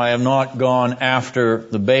defiled, I have not gone after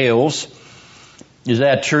the Baals. Is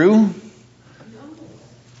that true? No.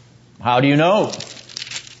 How do you know? Because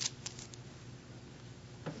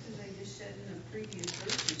I just said in the previous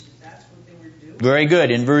verses that that's what they were doing. Very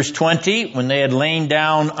good. In verse 20, when they had lain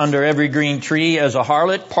down under every green tree as a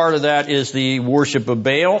harlot, part of that is the worship of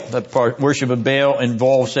Baal. Worship of Baal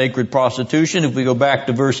involves sacred prostitution. If we go back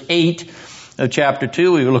to verse 8 of chapter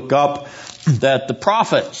 2, we look up that the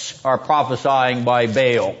prophets are prophesying by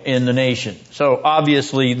Baal in the nation. So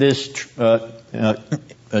obviously this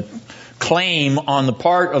claim on the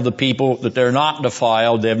part of the people that they're not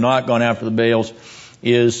defiled, they have not gone after the Baals,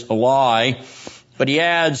 is a lie. But he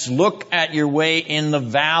adds, look at your way in the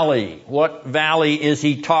valley. What valley is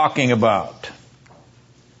he talking about?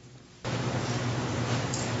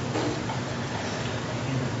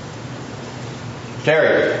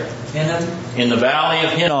 Terry. Hinnom. In the valley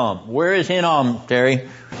of Hinnom. Where is Hinnom, Terry?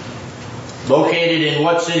 Located in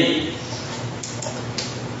what city?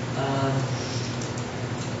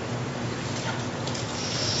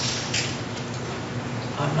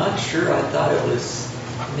 I'm not sure. I thought it was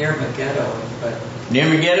near Megiddo, but Near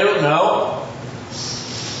Megiddo? No.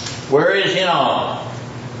 Where is Hinnom?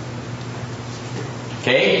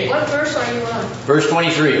 Okay. What verse are you on? Verse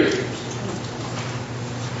 23.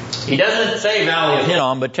 He doesn't say Valley of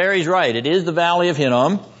Hinnom, but Terry's right. It is the Valley of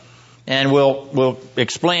Hinnom. And we'll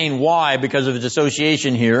explain why because of its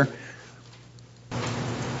association here.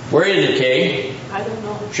 Where is it, Kay? I don't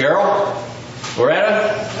know. Cheryl?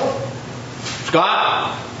 Loretta?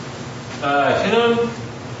 Scott? Hinnom?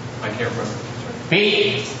 I can't remember.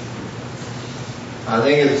 Pete? I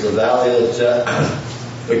think it's the valley that's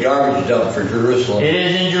the garbage dump for Jerusalem. It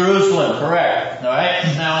is in Jerusalem, correct. All right.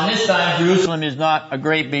 Now, in this time, Jerusalem is not a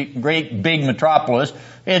great big metropolis.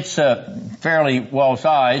 It's fairly well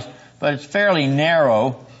sized, but it's fairly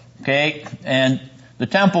narrow. Okay, and the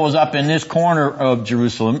temple is up in this corner of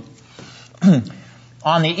Jerusalem.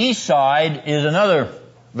 On the east side is another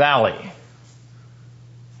valley.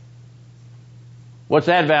 What's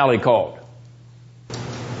that valley called?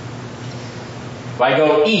 If I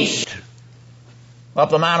go east, up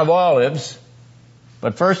the Mount of Olives,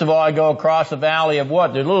 but first of all I go across the valley of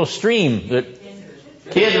what? There's a little stream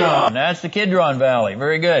Kidron. That's the Kidron Valley.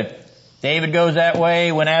 Very good. David goes that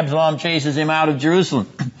way when Absalom chases him out of Jerusalem.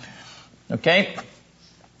 Okay?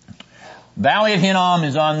 Valley of Hinnom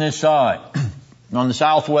is on this side, on the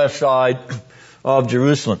southwest side of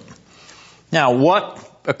Jerusalem. Now, what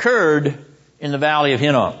occurred in the Valley of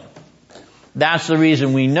Hinnom? That's the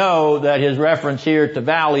reason we know that his reference here to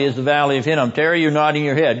valley is the Valley of Hinnom. Terry, you're nodding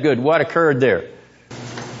your head. Good. What occurred there?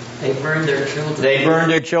 they burned their children. They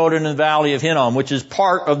burned their children in the Valley of Hinnom, which is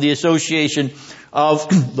part of the association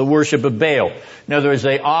of the worship of Baal. In other words,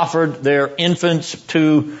 they offered their infants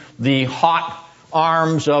to the hot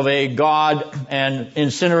arms of a god and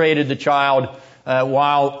incinerated the child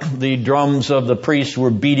while the drums of the priests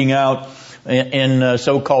were beating out in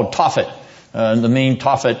so-called Tophet. The main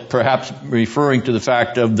Tophet perhaps referring to the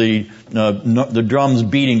fact of the drums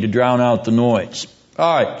beating to drown out the noise.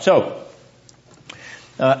 All right, so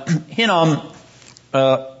Hinnom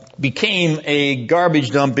became a garbage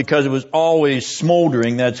dump because it was always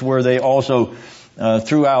smoldering. That's where they also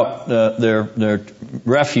threw out their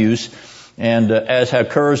refuse. And as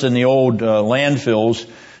occurs in the old landfills,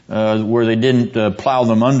 where they didn't plow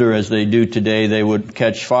them under as they do today, they would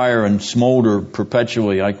catch fire and smolder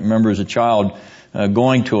perpetually. I remember as a child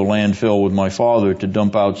going to a landfill with my father to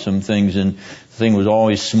dump out some things, and the thing was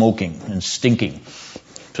always smoking and stinking.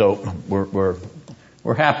 So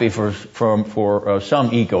we're happy for some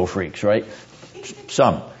eco freaks, right?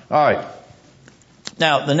 some. All right.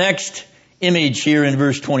 Now, the next image here in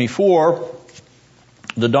verse 24,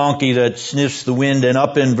 the donkey that sniffs the wind, and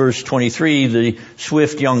up in verse 23, the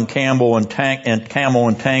swift young camel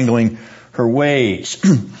entangling her ways.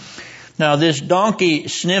 Now, this donkey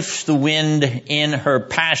sniffs the wind in her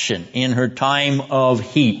passion, in her time of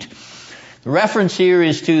heat. The reference here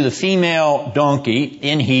is to the female donkey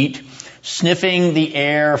in heat, sniffing the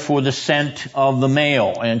air for the scent of the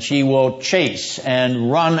male, and she will chase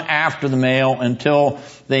and run after the male until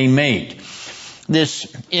they mate. This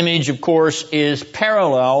image, of course, is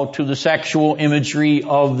parallel to the sexual imagery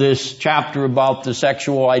of this chapter about the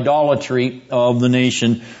sexual idolatry of the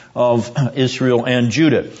nation of Israel and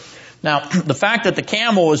Judah. Now, the fact that the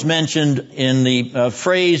camel is mentioned in the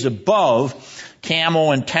phrase above,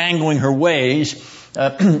 camel entangling her ways,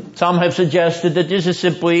 some have suggested that this is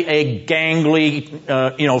simply a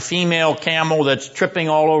gangly, female camel that's tripping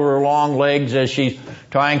all over her long legs as she's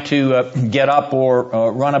trying to get up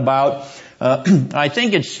or run about. I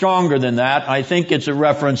think it's stronger than that. I think it's a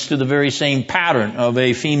reference to the very same pattern of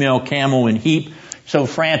a female camel in heat, so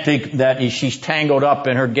frantic that she's tangled up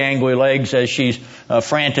in her gangly legs as she's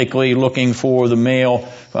frantically looking for the male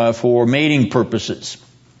for mating purposes.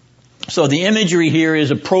 So the imagery here is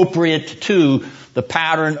appropriate to the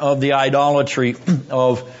pattern of the idolatry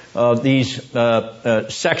of these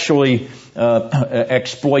sexually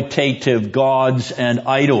exploitative gods and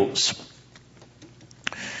idols.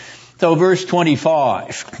 So verse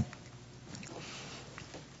 25.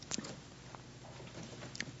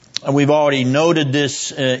 We've already noted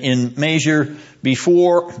this in measure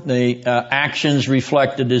before. The actions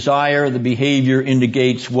reflect the desire. The behavior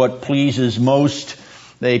indicates what pleases most.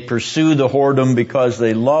 They pursue the whoredom because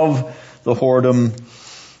they love the whoredom.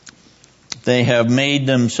 They have made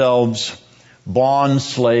themselves bond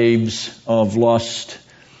slaves of lust,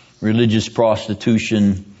 religious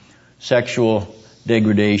prostitution, sexual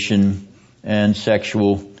degradation, and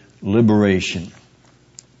sexual liberation.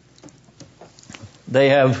 They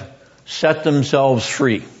have set themselves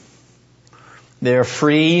free. They're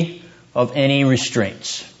free of any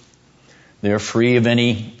restraints. They're free of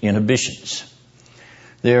any inhibitions.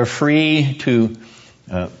 They're free to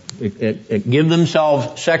give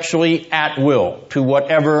themselves sexually at will to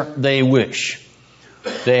whatever they wish.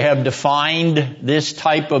 They have defined this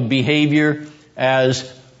type of behavior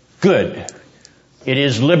as good. It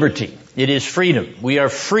is liberty. It is freedom. We are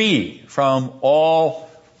free from all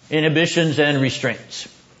inhibitions and restraints.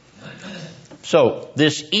 So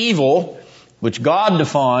this evil, which God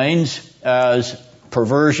defines as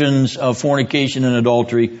perversions of fornication and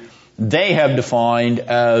adultery, they have defined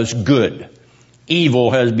as good.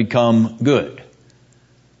 Evil has become good.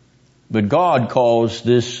 But God calls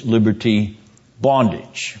this liberty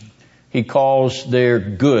bondage. He calls their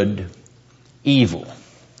good evil.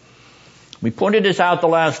 We pointed this out the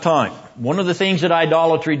last time. One of the things that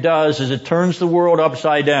idolatry does is it turns the world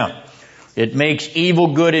upside down. It makes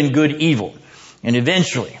evil good and good evil. And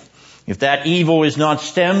eventually, if that evil is not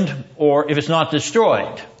stemmed or if it's not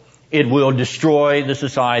destroyed, it will destroy the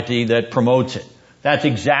society that promotes it. That's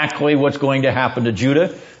exactly what's going to happen to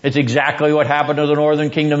Judah. It's exactly what happened to the northern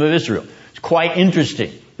kingdom of Israel. It's quite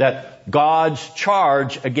interesting that God's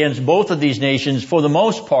charge against both of these nations, for the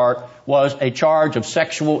most part, was a charge of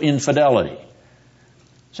sexual infidelity.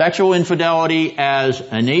 Sexual infidelity as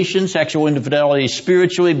a nation, sexual infidelity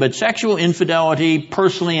spiritually, but sexual infidelity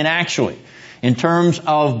personally and actually, in terms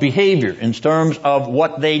of behavior, in terms of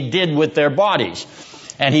what they did with their bodies.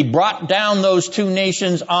 And he brought down those two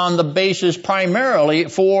nations on the basis primarily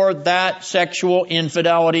for that sexual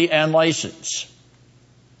infidelity and license.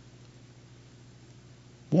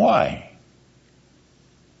 Why?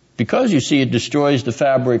 Because, you see, it destroys the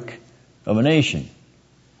fabric of a nation.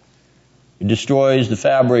 It destroys the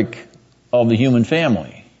fabric of the human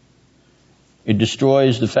family. It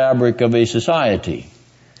destroys the fabric of a society.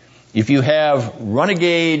 If you have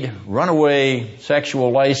renegade, runaway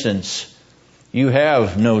sexual license, you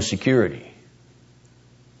have no security.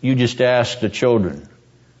 You just ask the children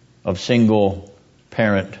of single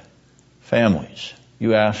parent families.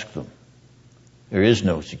 You ask them. There is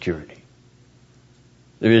no security.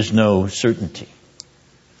 There is no certainty.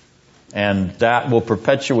 And that will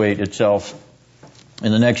perpetuate itself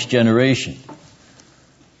in the next generation.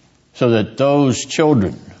 So that those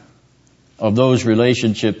children of those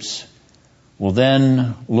relationships will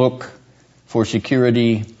then look for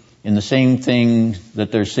security in the same thing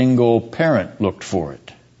that their single parent looked for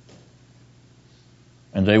it.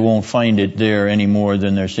 And they won't find it there any more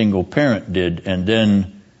than their single parent did, and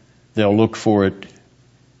then they'll look for it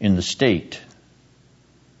in the state.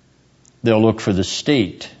 They'll look for the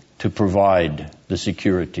state to provide the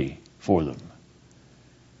security for them.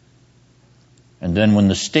 And then when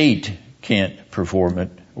the state can't perform it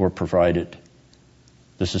or provide it,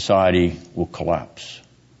 the society will collapse.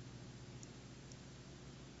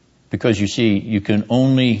 Because you see, you can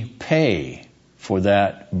only pay for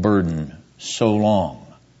that burden so long.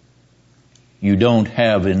 You don't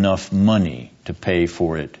have enough money to pay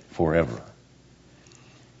for it forever.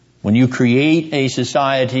 When you create a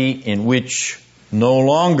society in which no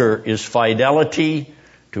longer is fidelity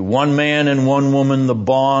to one man and one woman the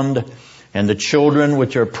bond, and the children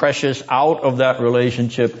which are precious out of that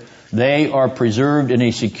relationship, they are preserved in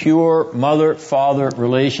a secure mother-father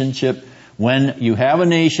relationship. When you have a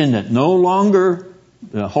nation that no longer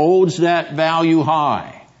holds that value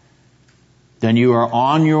high, then you are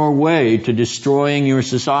on your way to destroying your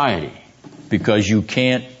society, because you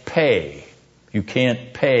can't pay. You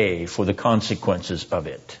can't pay for the consequences of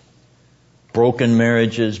it. Broken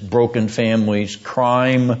marriages, broken families,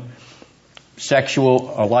 crime,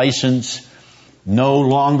 sexual license, no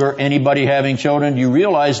longer anybody having children. You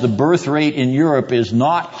realize the birth rate in Europe is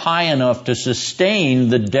not high enough to sustain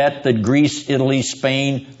the debt that Greece, Italy,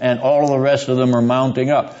 Spain, and all of the rest of them are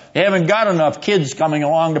mounting up. They haven't got enough kids coming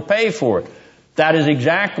along to pay for it. That is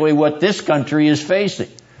exactly what this country is facing.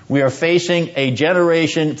 We are facing a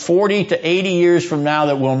generation 40 to 80 years from now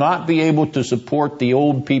that will not be able to support the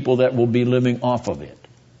old people that will be living off of it.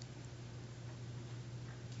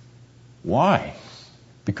 Why?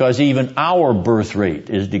 Because even our birth rate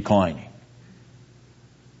is declining.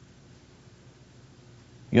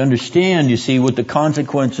 You understand, you see, what the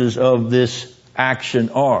consequences of this action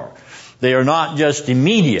are. They are not just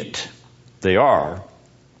immediate. They are,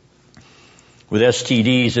 with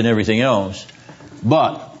STDs and everything else,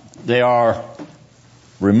 but they are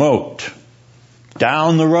remote.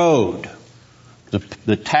 Down the road,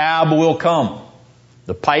 the tab will come.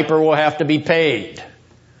 The piper will have to be paid.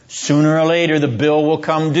 Sooner or later, the bill will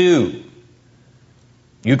come due.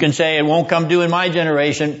 You can say it won't come due in my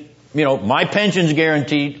generation. You know, my pension's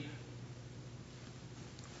guaranteed.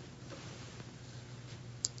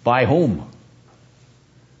 By whom?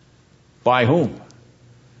 By whom?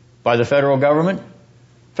 By the federal government?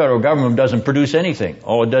 Federal government doesn't produce anything.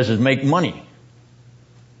 All it does is make money.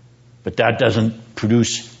 But that doesn't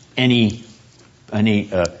produce any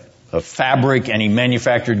fabric, any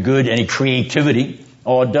manufactured good, any creativity.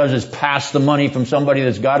 All it does is pass the money from somebody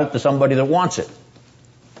that's got it to somebody that wants it.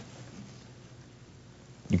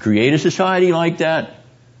 You create a society like that,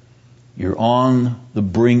 you're on the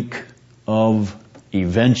brink of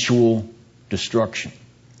eventual destruction.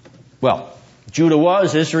 Well, Judah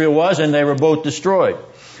was, Israel was, and they were both destroyed.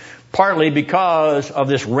 Partly because of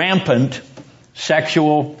this rampant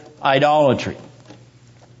sexual idolatry.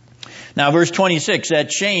 Now, verse 26,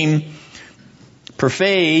 that shame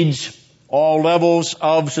pervades all levels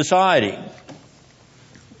of society.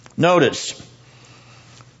 Notice,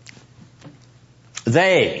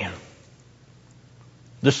 they,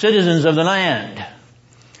 the citizens of the land,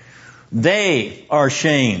 they are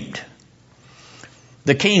shamed.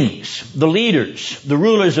 The kings, the leaders, the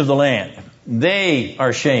rulers of the land, they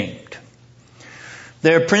are shamed.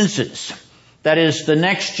 Their princes, that is the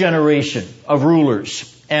next generation of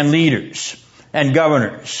rulers and leaders and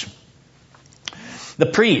governors. The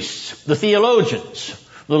priests, the theologians,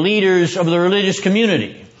 the leaders of the religious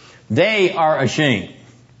community, they are ashamed.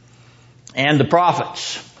 And the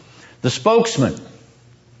prophets, the spokesmen,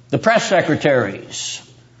 the press secretaries,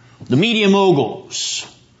 the media moguls,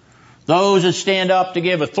 those that stand up to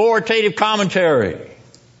give authoritative commentary,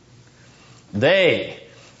 they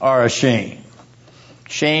are ashamed.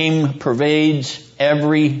 Shame pervades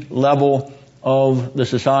every level of the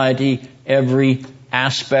society, every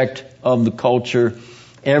aspect of the culture.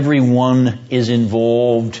 Everyone is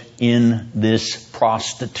involved in this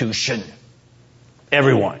prostitution.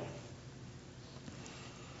 Everyone.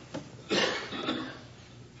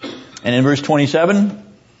 And in verse 27,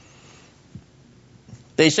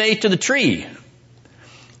 they say to the tree,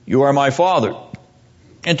 "You are my father,"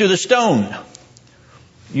 and to the stone,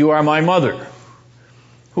 "You are my mother."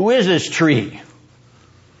 Who is this tree?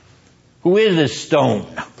 Who is this stone?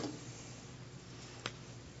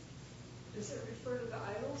 Does it refer to the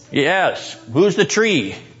idols? Yes. Who's the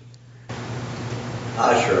tree?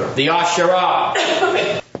 Asherah. The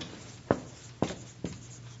Asherah.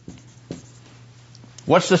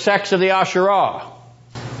 What's the sex of the Asherah?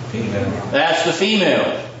 Female. That's the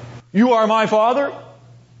female. You are my father?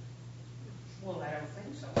 Well, I don't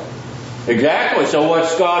think so. Exactly. So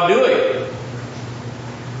what's God doing?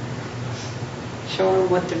 Showing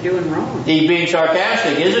what they're doing wrong. He's being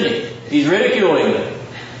sarcastic, isn't he? He's ridiculing them.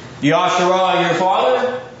 The Asherah, your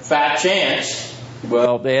father? fat chance.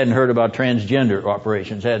 Well, they hadn't heard about transgender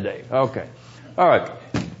operations, had they? Okay. All right.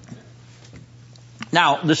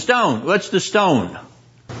 Now, the stone. What's the stone?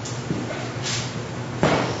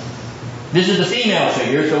 This is the female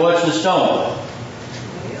figure, so what's the stone?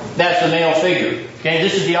 That's the male figure. Okay,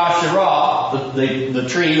 this is the Asherah, the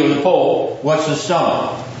tree or the pole. What's the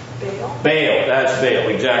stone? Baal. Baal, that's Baal,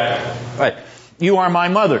 exactly. Right. You are my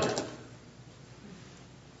mother.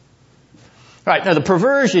 Right, now the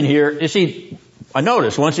perversion here, you see, I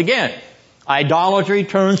notice once again, idolatry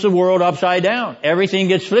turns the world upside down. Everything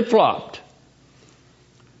gets flip-flopped.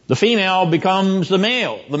 The female becomes the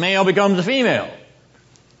male becomes the female.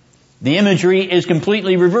 The imagery is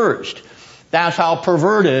completely reversed. That's how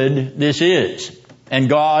perverted this is. And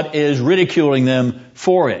God is ridiculing them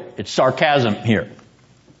for it. It's sarcasm here.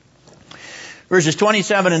 Verses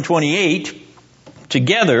 27 and 28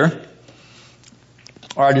 together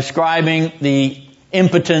are describing the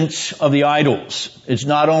impotence of the idols. It's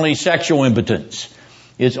not only sexual impotence.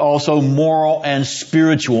 It's also moral and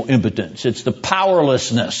spiritual impotence. It's the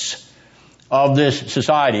powerlessness of this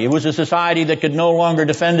society. It was a society that could no longer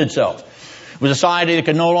defend itself. It was a society that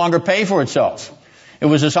could no longer pay for itself. It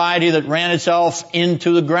was a society that ran itself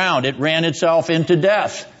into the ground. It ran itself into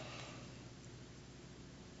death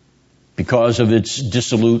because of its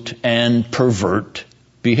dissolute and pervert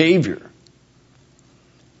behavior.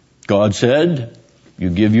 God said, you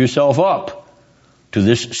give yourself up to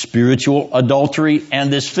this spiritual adultery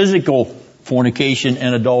and this physical fornication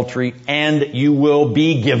and adultery, and you will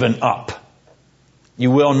be given up. You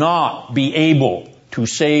will not be able to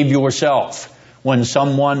save yourself when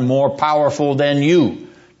someone more powerful than you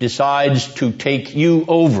decides to take you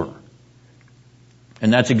over.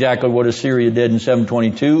 And that's exactly what Assyria did in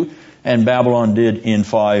 722 and Babylon did in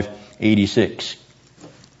 586.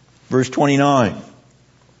 Verse 29.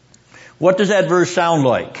 What does that verse sound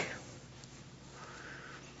like?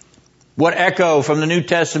 What echo from the New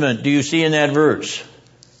Testament do you see in that verse?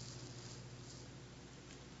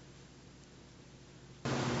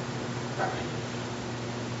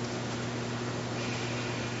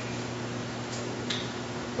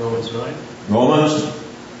 Romans 9. Romans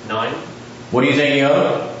 9. What are you thinking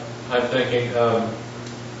of? I'm thinking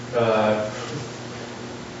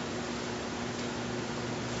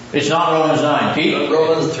It's not Romans 9. Pete?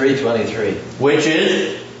 Romans 3:23. Which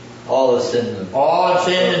is? All have sinned. All have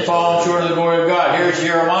sinned and fallen short of the glory of God. Here's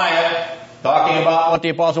Jeremiah talking about what the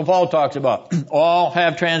Apostle Paul talks about. All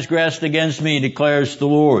have transgressed against me, declares the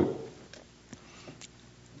Lord. I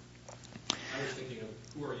was thinking of,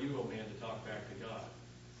 who are you, O man, to talk back to God?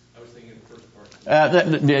 I was thinking of the first part.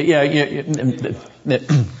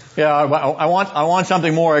 Yeah, I want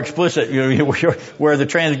something more explicit, where the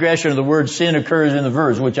transgression of the word sin occurs in the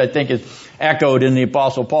verse, which I think is echoed in the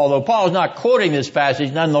Apostle Paul. Though Paul is not quoting this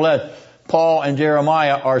passage, nonetheless, Paul and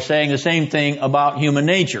Jeremiah are saying the same thing about human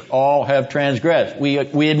nature. All have transgressed. We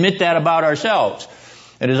admit that about ourselves.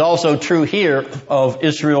 It is also true here of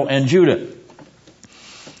Israel and Judah.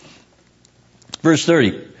 Verse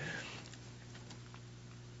 30.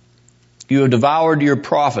 You have devoured your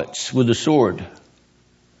prophets with the sword.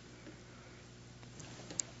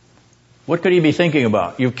 What could he be thinking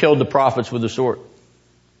about? You've killed the prophets with the sword.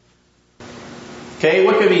 Okay,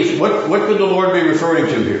 what could the Lord be referring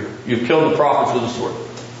to here? You've killed the prophets with the sword.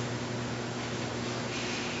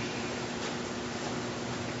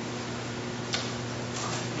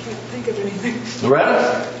 Can't think of anything.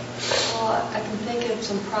 Loretta? Well, I can think of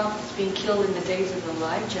some prophets being killed in the days of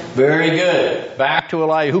Elijah. Very good. Back to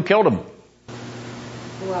Elijah. Who killed him?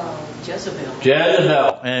 Well, Jezebel.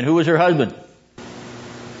 Jezebel. And who was her husband?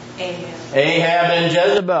 Ahab. Ahab and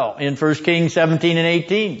Jezebel in 1 Kings 17 and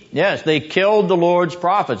 18. Yes, they killed the Lord's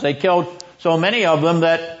prophets. They killed so many of them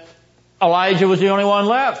that Elijah was the only one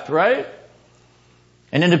left, right?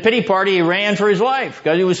 And in the pity party, he ran for his life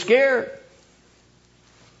because he was scared.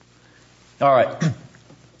 All right.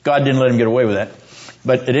 God didn't let him get away with that.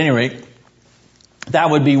 But at any rate, that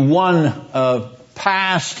would be one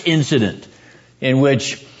past incident in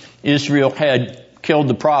which Israel had killed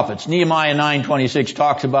the prophets. Nehemiah 9:26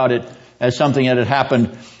 talks about it as something that had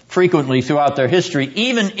happened frequently throughout their history,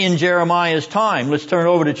 even in Jeremiah's time. Let's turn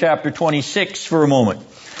over to chapter 26 for a moment.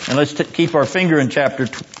 And let's keep our finger in chapter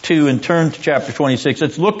 2 and turn to chapter 26.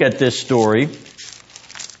 Let's look at this story.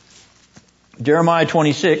 Jeremiah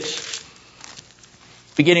 26,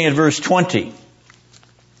 beginning at verse 20.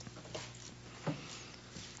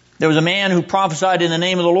 There was a man who prophesied in the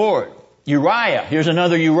name of the Lord. Uriah. Here's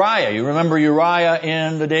another Uriah. You remember Uriah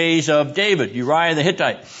in the days of David. Uriah the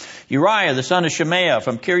Hittite. Uriah, the son of Shemaiah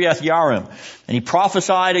from Kiriath Yarim. And he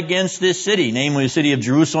prophesied against this city, namely the city of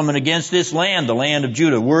Jerusalem, and against this land, the land of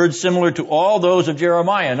Judah. Words similar to all those of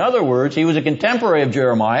Jeremiah. In other words, he was a contemporary of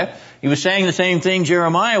Jeremiah. He was saying the same thing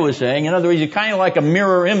Jeremiah was saying. In other words, he's kind of like a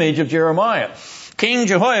mirror image of Jeremiah. King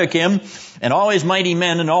Jehoiakim and all his mighty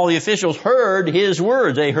men and all the officials heard his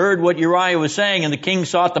words. They heard what Uriah was saying, and the king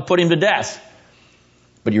sought to put him to death.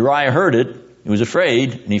 But Uriah heard it. He was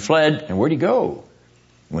afraid, and he fled. And where'd he go?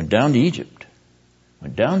 He went down to Egypt.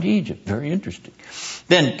 Went down to Egypt. Very interesting.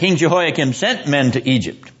 Then King Jehoiakim sent men to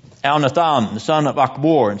Egypt. Elnathan, the son of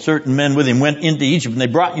Achbor, and certain men with him went into Egypt, and they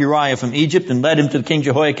brought Uriah from Egypt and led him to King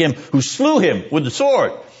Jehoiakim, who slew him with the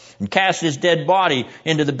sword and cast his dead body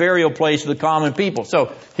into the burial place of the common people.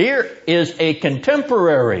 So here is a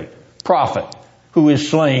contemporary prophet who is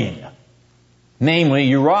slain, namely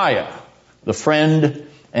Uriah, the friend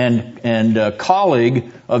and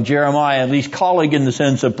colleague of Jeremiah, at least colleague in the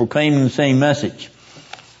sense of proclaiming the same message.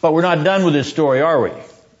 But we're not done with this story, are we?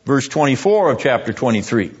 Verse 24 of chapter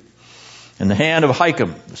 23. And the hand of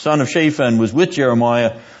Ahikam, the son of Shaphan, was with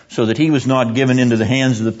Jeremiah, so that he was not given into the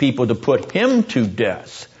hands of the people to put him to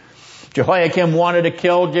death. Jehoiakim wanted to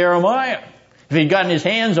kill Jeremiah. If he'd gotten his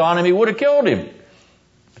hands on him, he would have killed him.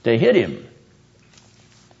 But they hid him.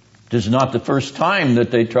 This is not the first time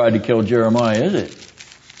that they tried to kill Jeremiah, is it?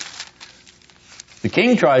 The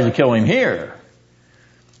king tries to kill him here.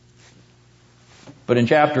 But in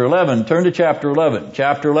chapter 11, turn to chapter 11.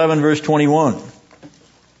 Chapter 11, verse 21.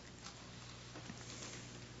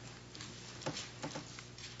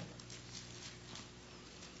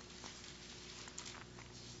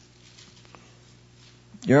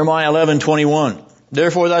 Jeremiah 11:21.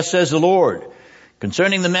 Therefore thus says the Lord,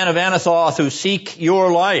 concerning the men of Anathoth who seek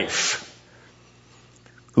your life.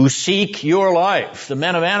 Who seek your life. The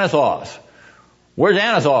men of Anathoth. Where's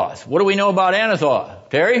Anathoth? What do we know about Anathoth?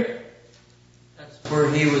 Terry? That's where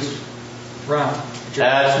he was from.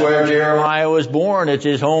 That's where Jeremiah was born. It's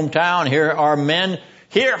his hometown. Here are men.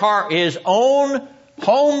 Here are his own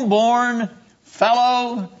homeborn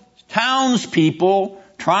fellow townspeople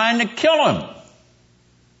trying to kill him.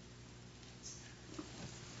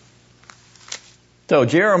 So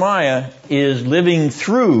Jeremiah is living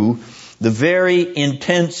through the very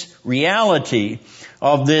intense reality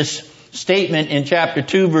of this statement in chapter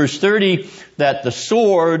 2 verse 30 that the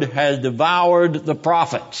sword has devoured the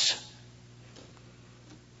prophets.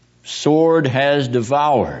 Sword has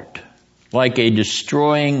devoured like a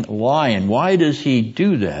destroying lion. Why does he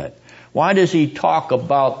do that? Why does he talk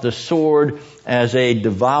about the sword as a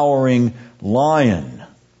devouring lion?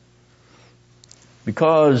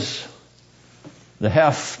 Because the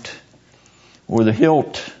heft or the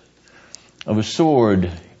hilt of a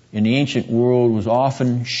sword in the ancient world was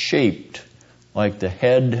often shaped like the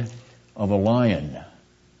head of a lion.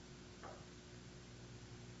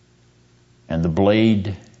 And the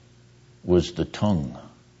blade was the tongue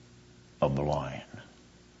of the lion.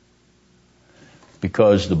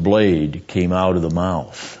 Because the blade came out of the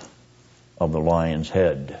mouth of the lion's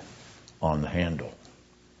head on the handle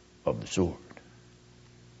of the sword.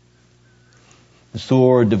 The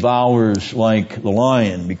sword devours like the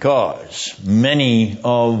lion because many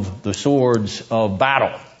of the swords of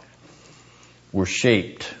battle were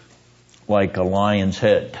shaped like a lion's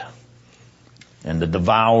head. And the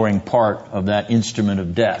devouring part of that instrument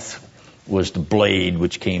of death was the blade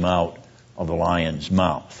which came out of the lion's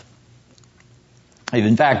mouth. They've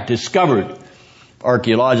in fact discovered,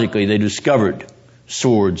 archaeologically, they discovered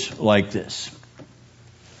swords like this.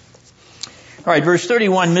 All right, verse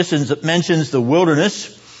 31 mentions the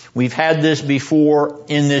wilderness. We've had this before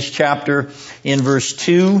in this chapter. In verse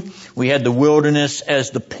 2, we had the wilderness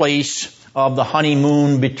as the place of the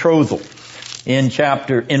honeymoon betrothal. In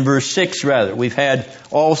verse 6, we've had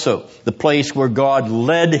also the place where God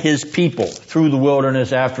led his people through the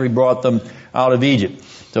wilderness after he brought them out of Egypt.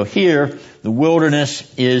 So here, the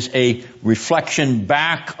wilderness is a reflection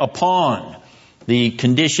back upon the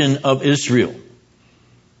condition of Israel.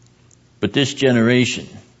 But this generation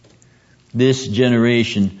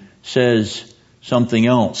says something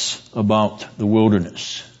else about the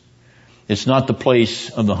wilderness. It's not the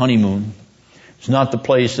place of the honeymoon. It's not the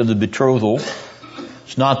place of the betrothal.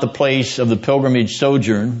 It's not the place of the pilgrimage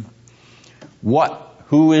sojourn.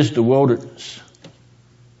 Who is the wilderness?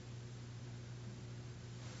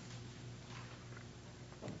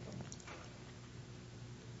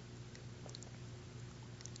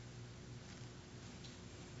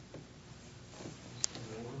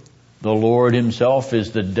 The Lord himself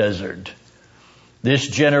is the desert. This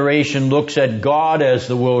generation looks at God as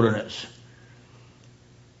the wilderness.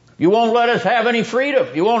 You won't let us have any freedom.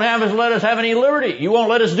 You won't let us have any liberty. You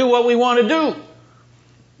won't let us do what we want to do.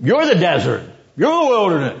 You're the desert. You're the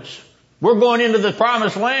wilderness. We're going into the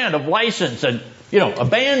promised land of license and,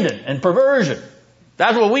 abandon and perversion.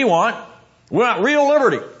 That's what we want. We want real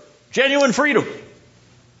liberty, genuine freedom.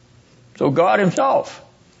 So God himself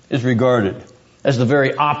is regarded as the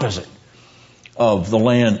very opposite of the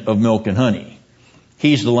land of milk and honey.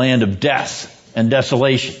 He's the land of death and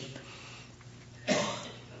desolation.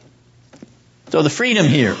 So the freedom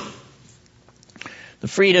here, the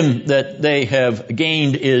freedom that they have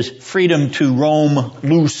gained is freedom to roam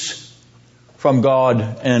loose from God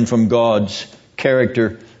and from God's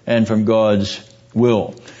character and from God's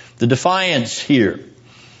will. The defiance here,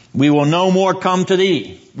 we will no more come to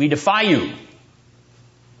thee. We defy you.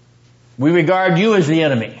 We regard you as the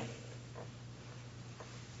enemy.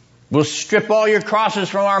 We'll strip all your crosses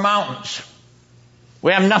from our mountains.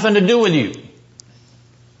 We have nothing to do with you.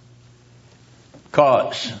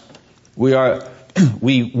 Because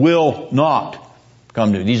we will not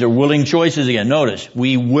come to you. These are willing choices again. Notice,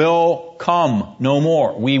 we will come no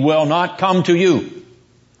more. We will not come to you.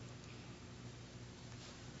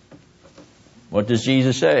 What does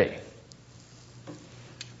Jesus say?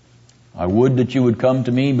 I would that you would come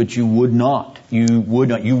to me, but you would not. You would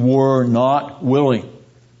not. You were not willing.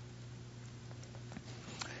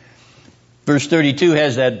 Verse 32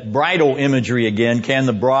 has that bridal imagery again. Can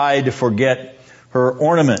the bride forget her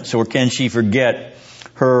ornaments, or can she forget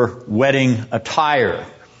her wedding attire?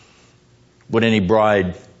 Would any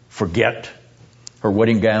bride forget her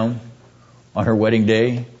wedding gown on her wedding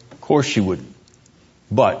day? Of course she wouldn't.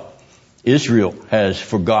 But Israel has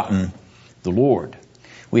forgotten the Lord.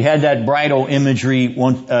 We had that bridal imagery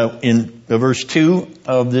in verse 2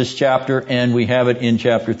 of this chapter, and we have it in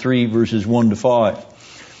chapter 3, verses 1 to 5.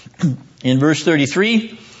 In verse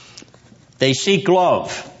 33, they seek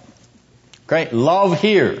love. Okay? Love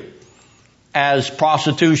here as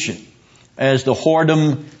prostitution, as the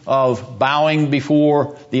whoredom of bowing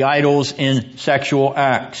before the idols in sexual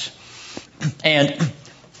acts. And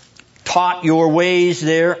taught your ways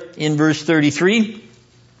there in verse 33.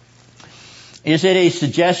 Is it a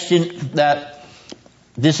suggestion that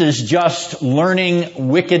this is just learning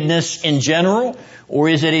wickedness in general? Or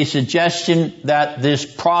is it a suggestion that this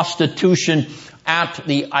prostitution at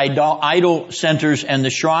the idol centers and the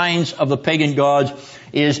shrines of the pagan gods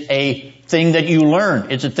is a thing that you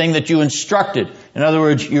learn? It's a thing that you instructed. In other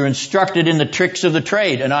words, you're instructed in the tricks of the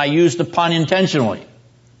trade, and I use the pun intentionally.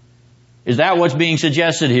 Is that what's being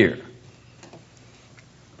suggested here?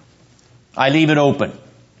 I leave it open.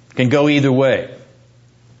 It can go either way.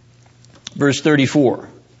 Verse 34.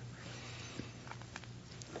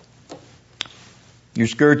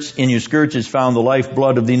 In your skirts is found the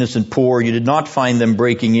lifeblood of the innocent poor. You did not find them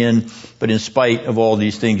breaking in, but in spite of all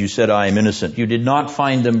these things you said, I am innocent. You did not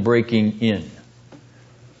find them breaking in.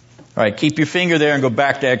 All right, keep your finger there and go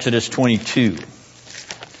back to Exodus 22.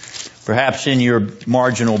 Perhaps in your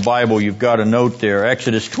marginal Bible you've got a note there.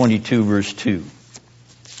 Exodus 22, verse 2.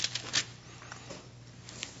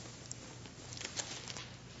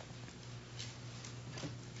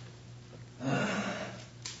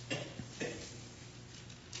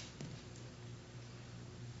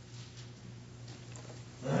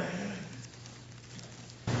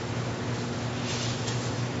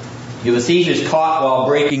 If a thief is caught while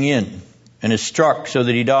breaking in and is struck so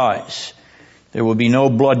that he dies, there will be no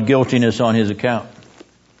blood guiltiness on his account.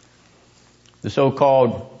 The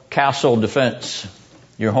so-called castle defense.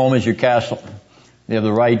 Your home is your castle. They have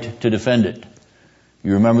the right to defend it.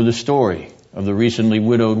 You remember the story of the recently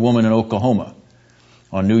widowed woman in Oklahoma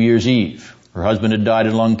on New Year's Eve. Her husband had died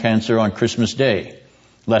of lung cancer on Christmas Day,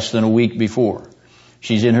 less than a week before.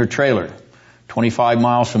 She's in her trailer, 25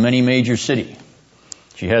 miles from any major city.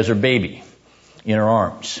 She has her baby in her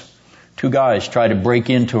arms. Two guys try to break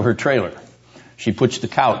into her trailer. She puts the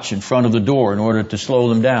couch in front of the door in order to slow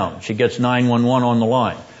them down. She gets 911 on the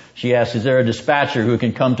line. She asks, is there a dispatcher who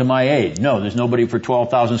can come to my aid? No, there's nobody for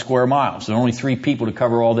 12,000 square miles. There are only 3 people to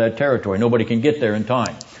cover all that territory. Nobody can get there in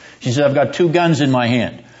time. She says, I've got 2 guns in my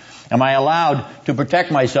hand. Am I allowed to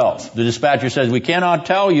protect myself? The dispatcher says, we cannot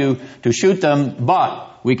tell you to shoot them,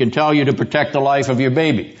 but we can tell you to protect the life of your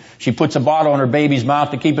baby. She puts a bottle in her baby's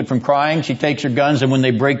mouth to keep it from crying. She takes her guns, and when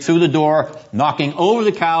they break through the door, knocking over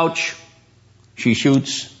the couch, she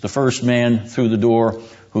shoots the first man through the door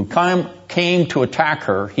who came to attack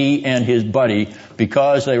her, he and his buddy,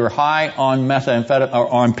 because they were high on methamphetamine or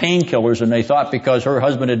on painkillers, and they thought because her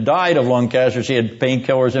husband had died of lung cancer, she had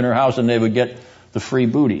painkillers in her house and they would get the free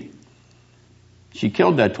booty. She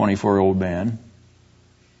killed that 24-year-old man,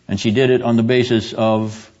 and she did it on the basis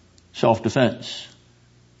of self-defense.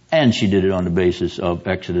 And she did it on the basis of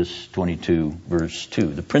Exodus 22, verse 2.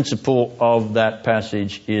 The principle of that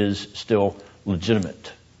passage is still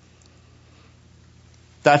legitimate.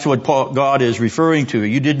 That's what God is referring to.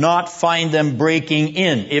 You did not find them breaking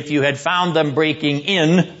in. If you had found them breaking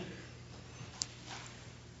in,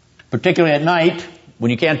 particularly at night,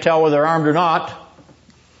 when you can't tell whether they're armed or not,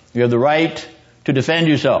 you have the right to defend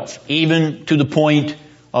yourself, even to the point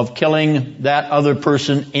of killing that other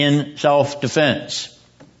person in self-defense.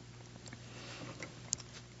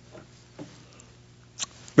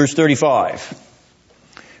 Verse 35.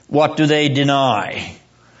 What do they deny?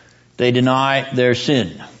 They deny their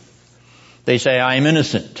sin. They say, I am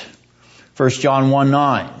innocent. 1 John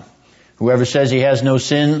 1:9. Whoever says he has no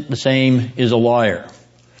sin, the same is a liar.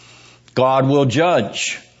 God will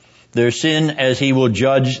judge their sin as he will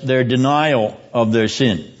judge their denial of their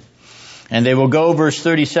sin. And they will go, verse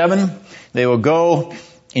 37, they will go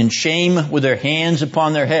in shame with their hands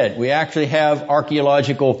upon their head. We actually have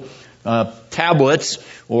archaeological tablets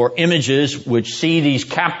or images which see these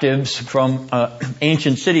captives from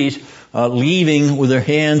ancient cities leaving with their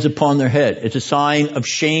hands upon their head. It's a sign of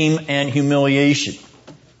shame and humiliation.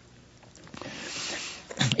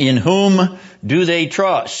 In whom do they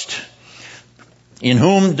trust? In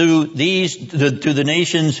whom do the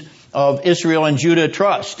nations of Israel and Judah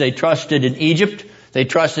trust? They trusted in Egypt. They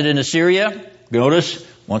trusted in Assyria. Notice,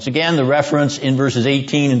 once again, the reference in verses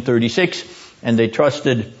 18 and 36. And they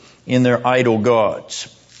trusted in their idol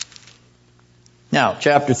gods. Now,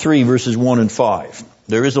 chapter 3, verses 1 and 5.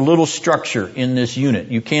 There is a little structure in this unit.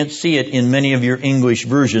 You can't see it in many of your English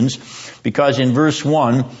versions because in verse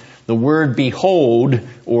 1, the word behold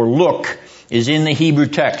or look is in the Hebrew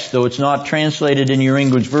text, though it's not translated in your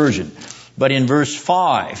English version. But in verse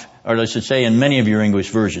 5, or I should say in many of your English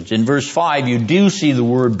versions, in verse 5 you do see the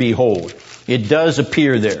word behold. It does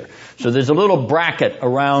appear there. So there's a little bracket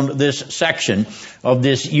around this section of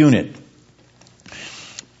this unit.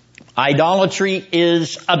 Idolatry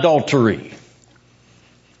is adultery.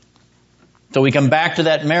 So we come back to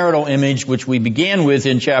that marital image which we began with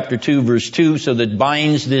in chapter 2, verse 2, so that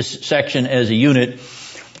binds this section as a unit.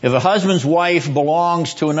 If a husband's wife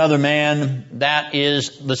belongs to another man, that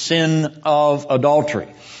is the sin of adultery.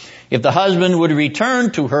 If the husband would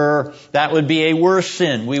return to her, that would be a worse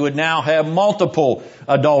sin. We would now have multiple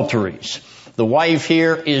adulteries. The wife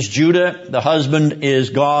here is Judah. The husband is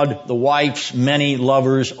God. The wife's many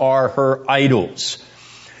lovers are her idols.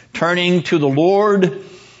 Turning to the Lord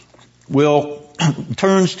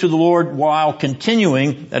turns to the Lord while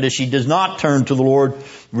continuing, that is, she does not turn to the Lord.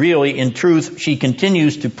 Really, in truth, she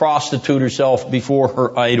continues to prostitute herself before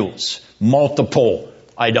her idols. Multiple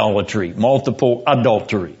idolatry, multiple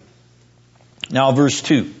adultery. Now, verse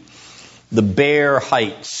 2. The bare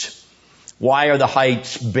heights. Why are the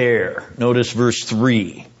heights bare? Notice verse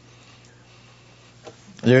 3.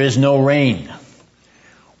 There is no rain.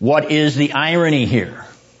 What is the irony here?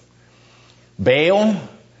 Baal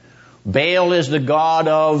is the god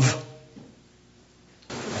of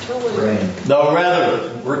the weather,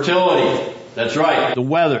 fertility. That's right, the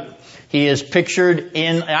weather. He is pictured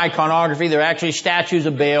in iconography. There are actually statues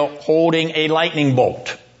of Baal holding a lightning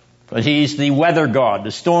bolt. But he's the weather god,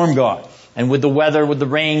 the storm god. And with the weather, with the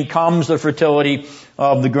rain, comes the fertility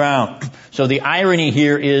of the ground. So the irony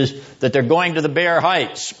here is that they're going to the bare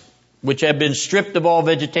heights, which have been stripped of all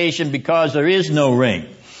vegetation because there is no rain.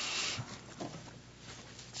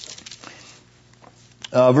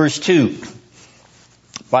 Verse 2.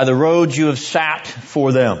 By the roads you have sat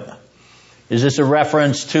for them. Is this a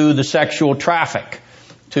reference to the sexual traffic?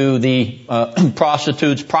 To the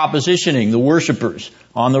prostitutes propositioning the worshipers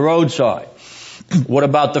on the roadside? What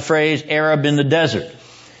about the phrase Arab in the desert?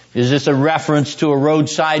 Is this a reference to a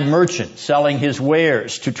roadside merchant selling his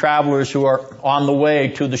wares to travelers who are on the way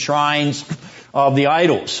to the shrines of the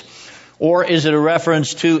idols? Or is it a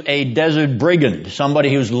reference to a desert brigand,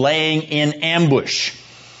 somebody who's laying in ambush?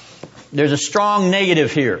 There's a strong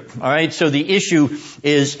negative here. All right. So the issue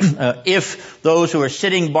is if those who are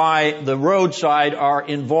sitting by the roadside are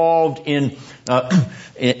involved in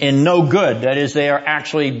no good, that is, they are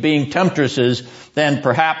actually being temptresses, then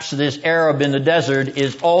perhaps this Arab in the desert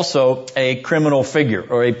is also a criminal figure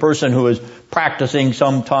or a person who is practicing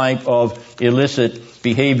some type of illicit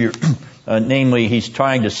behavior. Namely, he's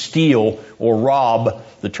trying to steal or rob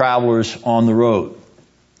the travelers on the road.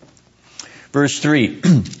 Verse 3.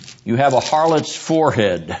 You have a harlot's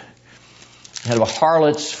forehead. You have a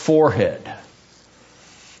harlot's forehead.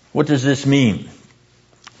 What does this mean?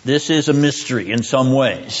 This is a mystery in some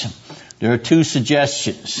ways. There are two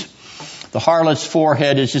suggestions. The harlot's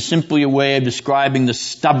forehead is just simply a way of describing the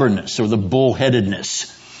stubbornness or the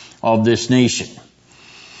bullheadedness of this nation.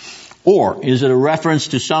 Or is it a reference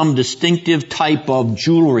to some distinctive type of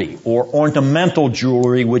jewelry or ornamental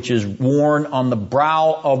jewelry which is worn on the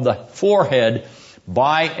brow of the forehead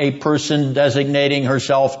by a person designating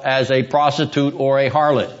herself as a prostitute or a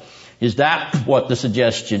harlot? Is that what the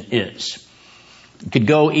suggestion is? It could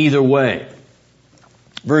go either way.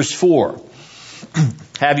 Verse 4.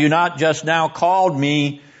 Have you not just now called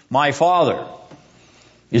me my father?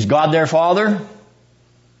 Is God their father?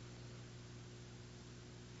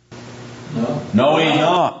 No, he's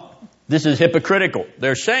not. This is hypocritical.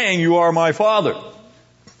 They're saying you are my father.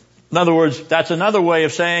 In other words, that's another way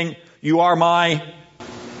of saying you are my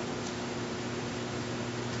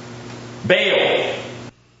Baal.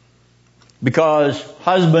 Because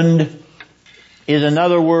husband is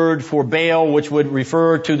another word for Baal, which would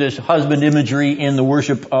refer to this husband imagery in the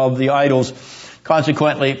worship of the idols.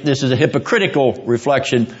 Consequently, this is a hypocritical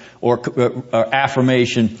reflection or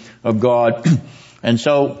affirmation of God. And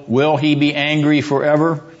so, will he be angry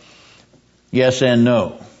forever? Yes and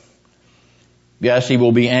no. Yes, he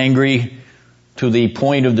will be angry to the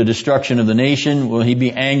point of the destruction of the nation. Will he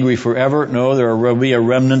be angry forever? No, there will be a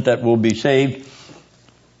remnant that will be saved.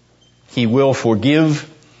 He will forgive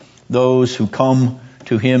those who come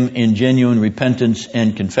to him in genuine repentance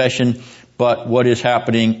and confession. But what is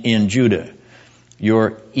happening in Judah?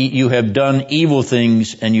 You have done evil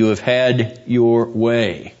things and you have had your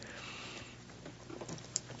way.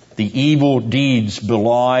 The evil deeds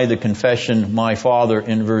belie the confession, my father,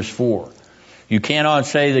 in verse 4. You cannot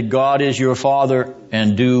say that God is your father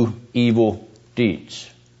and do evil deeds.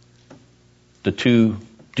 The two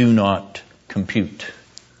do not compute.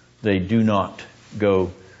 They do not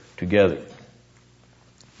go together.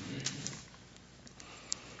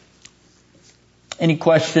 Any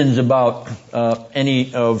questions about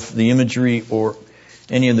any of the imagery or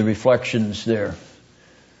any of the reflections there?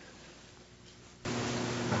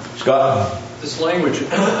 Scott? This language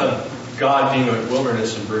of God being a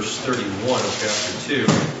wilderness in verse 31 of chapter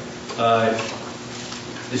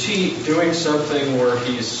 2, is he doing something where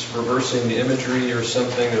he's reversing the imagery or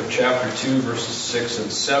something of chapter 2, verses 6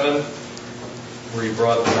 and 7, where he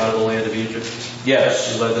brought them out of the land of Egypt?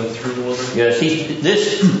 Yes. He led them through the wilderness? Yes.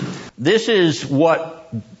 This is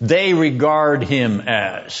what they regard him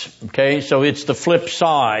as. Okay? So it's the flip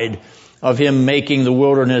side of him making the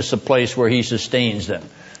wilderness a place where he sustains them.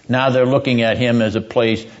 Now they're looking at him as a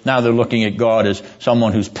place, now they're looking at God as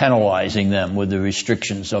someone who's penalizing them with the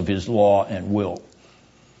restrictions of his law and will.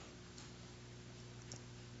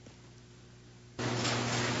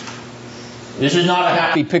 This is not a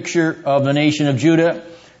happy picture of the nation of Judah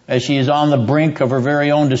as she is on the brink of her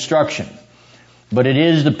very own destruction. But it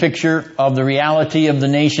is the picture of the reality of the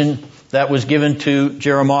nation that was given to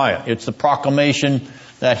Jeremiah. It's the proclamation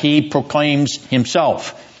that he proclaims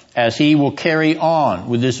himself as he will carry on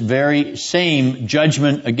with this very same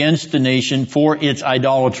judgment against the nation for its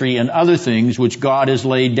idolatry and other things which God has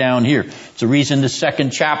laid down here. It's the reason the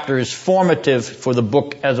second chapter is formative for the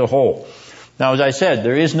book as a whole. Now, as I said,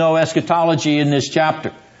 there is no eschatology in this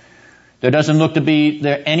chapter. There doesn't look to be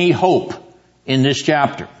there any hope in this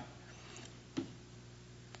chapter.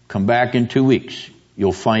 Come back in 2 weeks.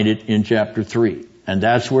 You'll find it in chapter 3. And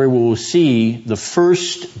that's where we will see the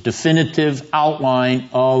first definitive outline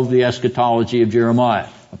of the eschatology of Jeremiah.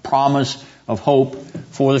 A promise of hope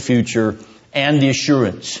for the future and the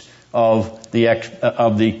assurance of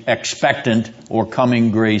the expectant or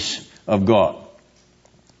coming grace of God.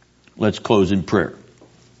 Let's close in prayer.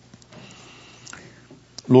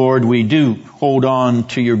 Lord, we do hold on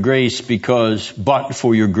to your grace because but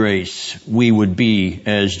for your grace we would be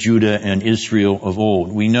as Judah and Israel of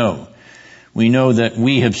old. We know that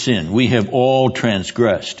we have sinned. We have all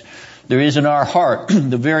transgressed. There is in our heart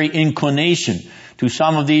the very inclination to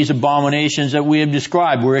some of these abominations that we have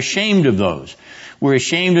described. We're ashamed of those. We're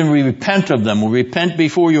ashamed and we repent of them. We repent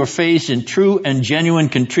before your face in true and genuine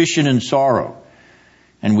contrition and sorrow.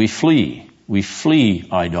 And we flee. We flee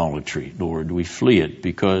idolatry, Lord. We flee it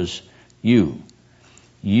because you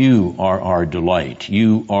are our delight.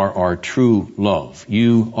 You are our true love.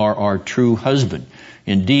 You are our true husband.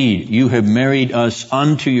 Indeed, you have married us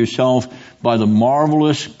unto yourself by the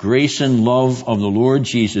marvelous grace and love of the Lord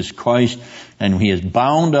Jesus Christ, and he has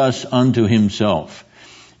bound us unto himself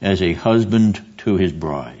as a husband to his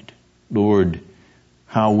bride. Lord,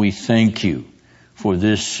 how we thank you for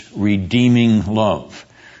this redeeming love,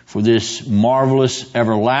 for this marvelous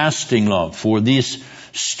everlasting love, for this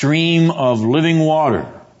stream of living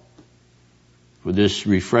water, for this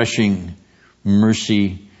refreshing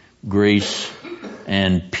mercy, grace,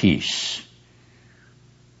 and peace.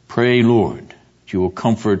 Pray, Lord, that you will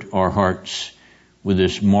comfort our hearts with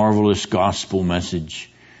this marvelous gospel message.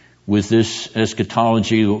 with this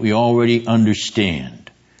eschatology that we already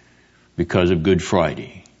understand because of Good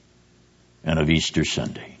Friday and of Easter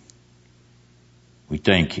Sunday. We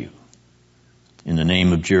thank you in the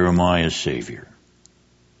name of Jeremiah's Savior,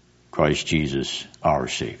 Christ Jesus, our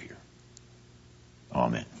Savior.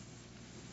 Amen.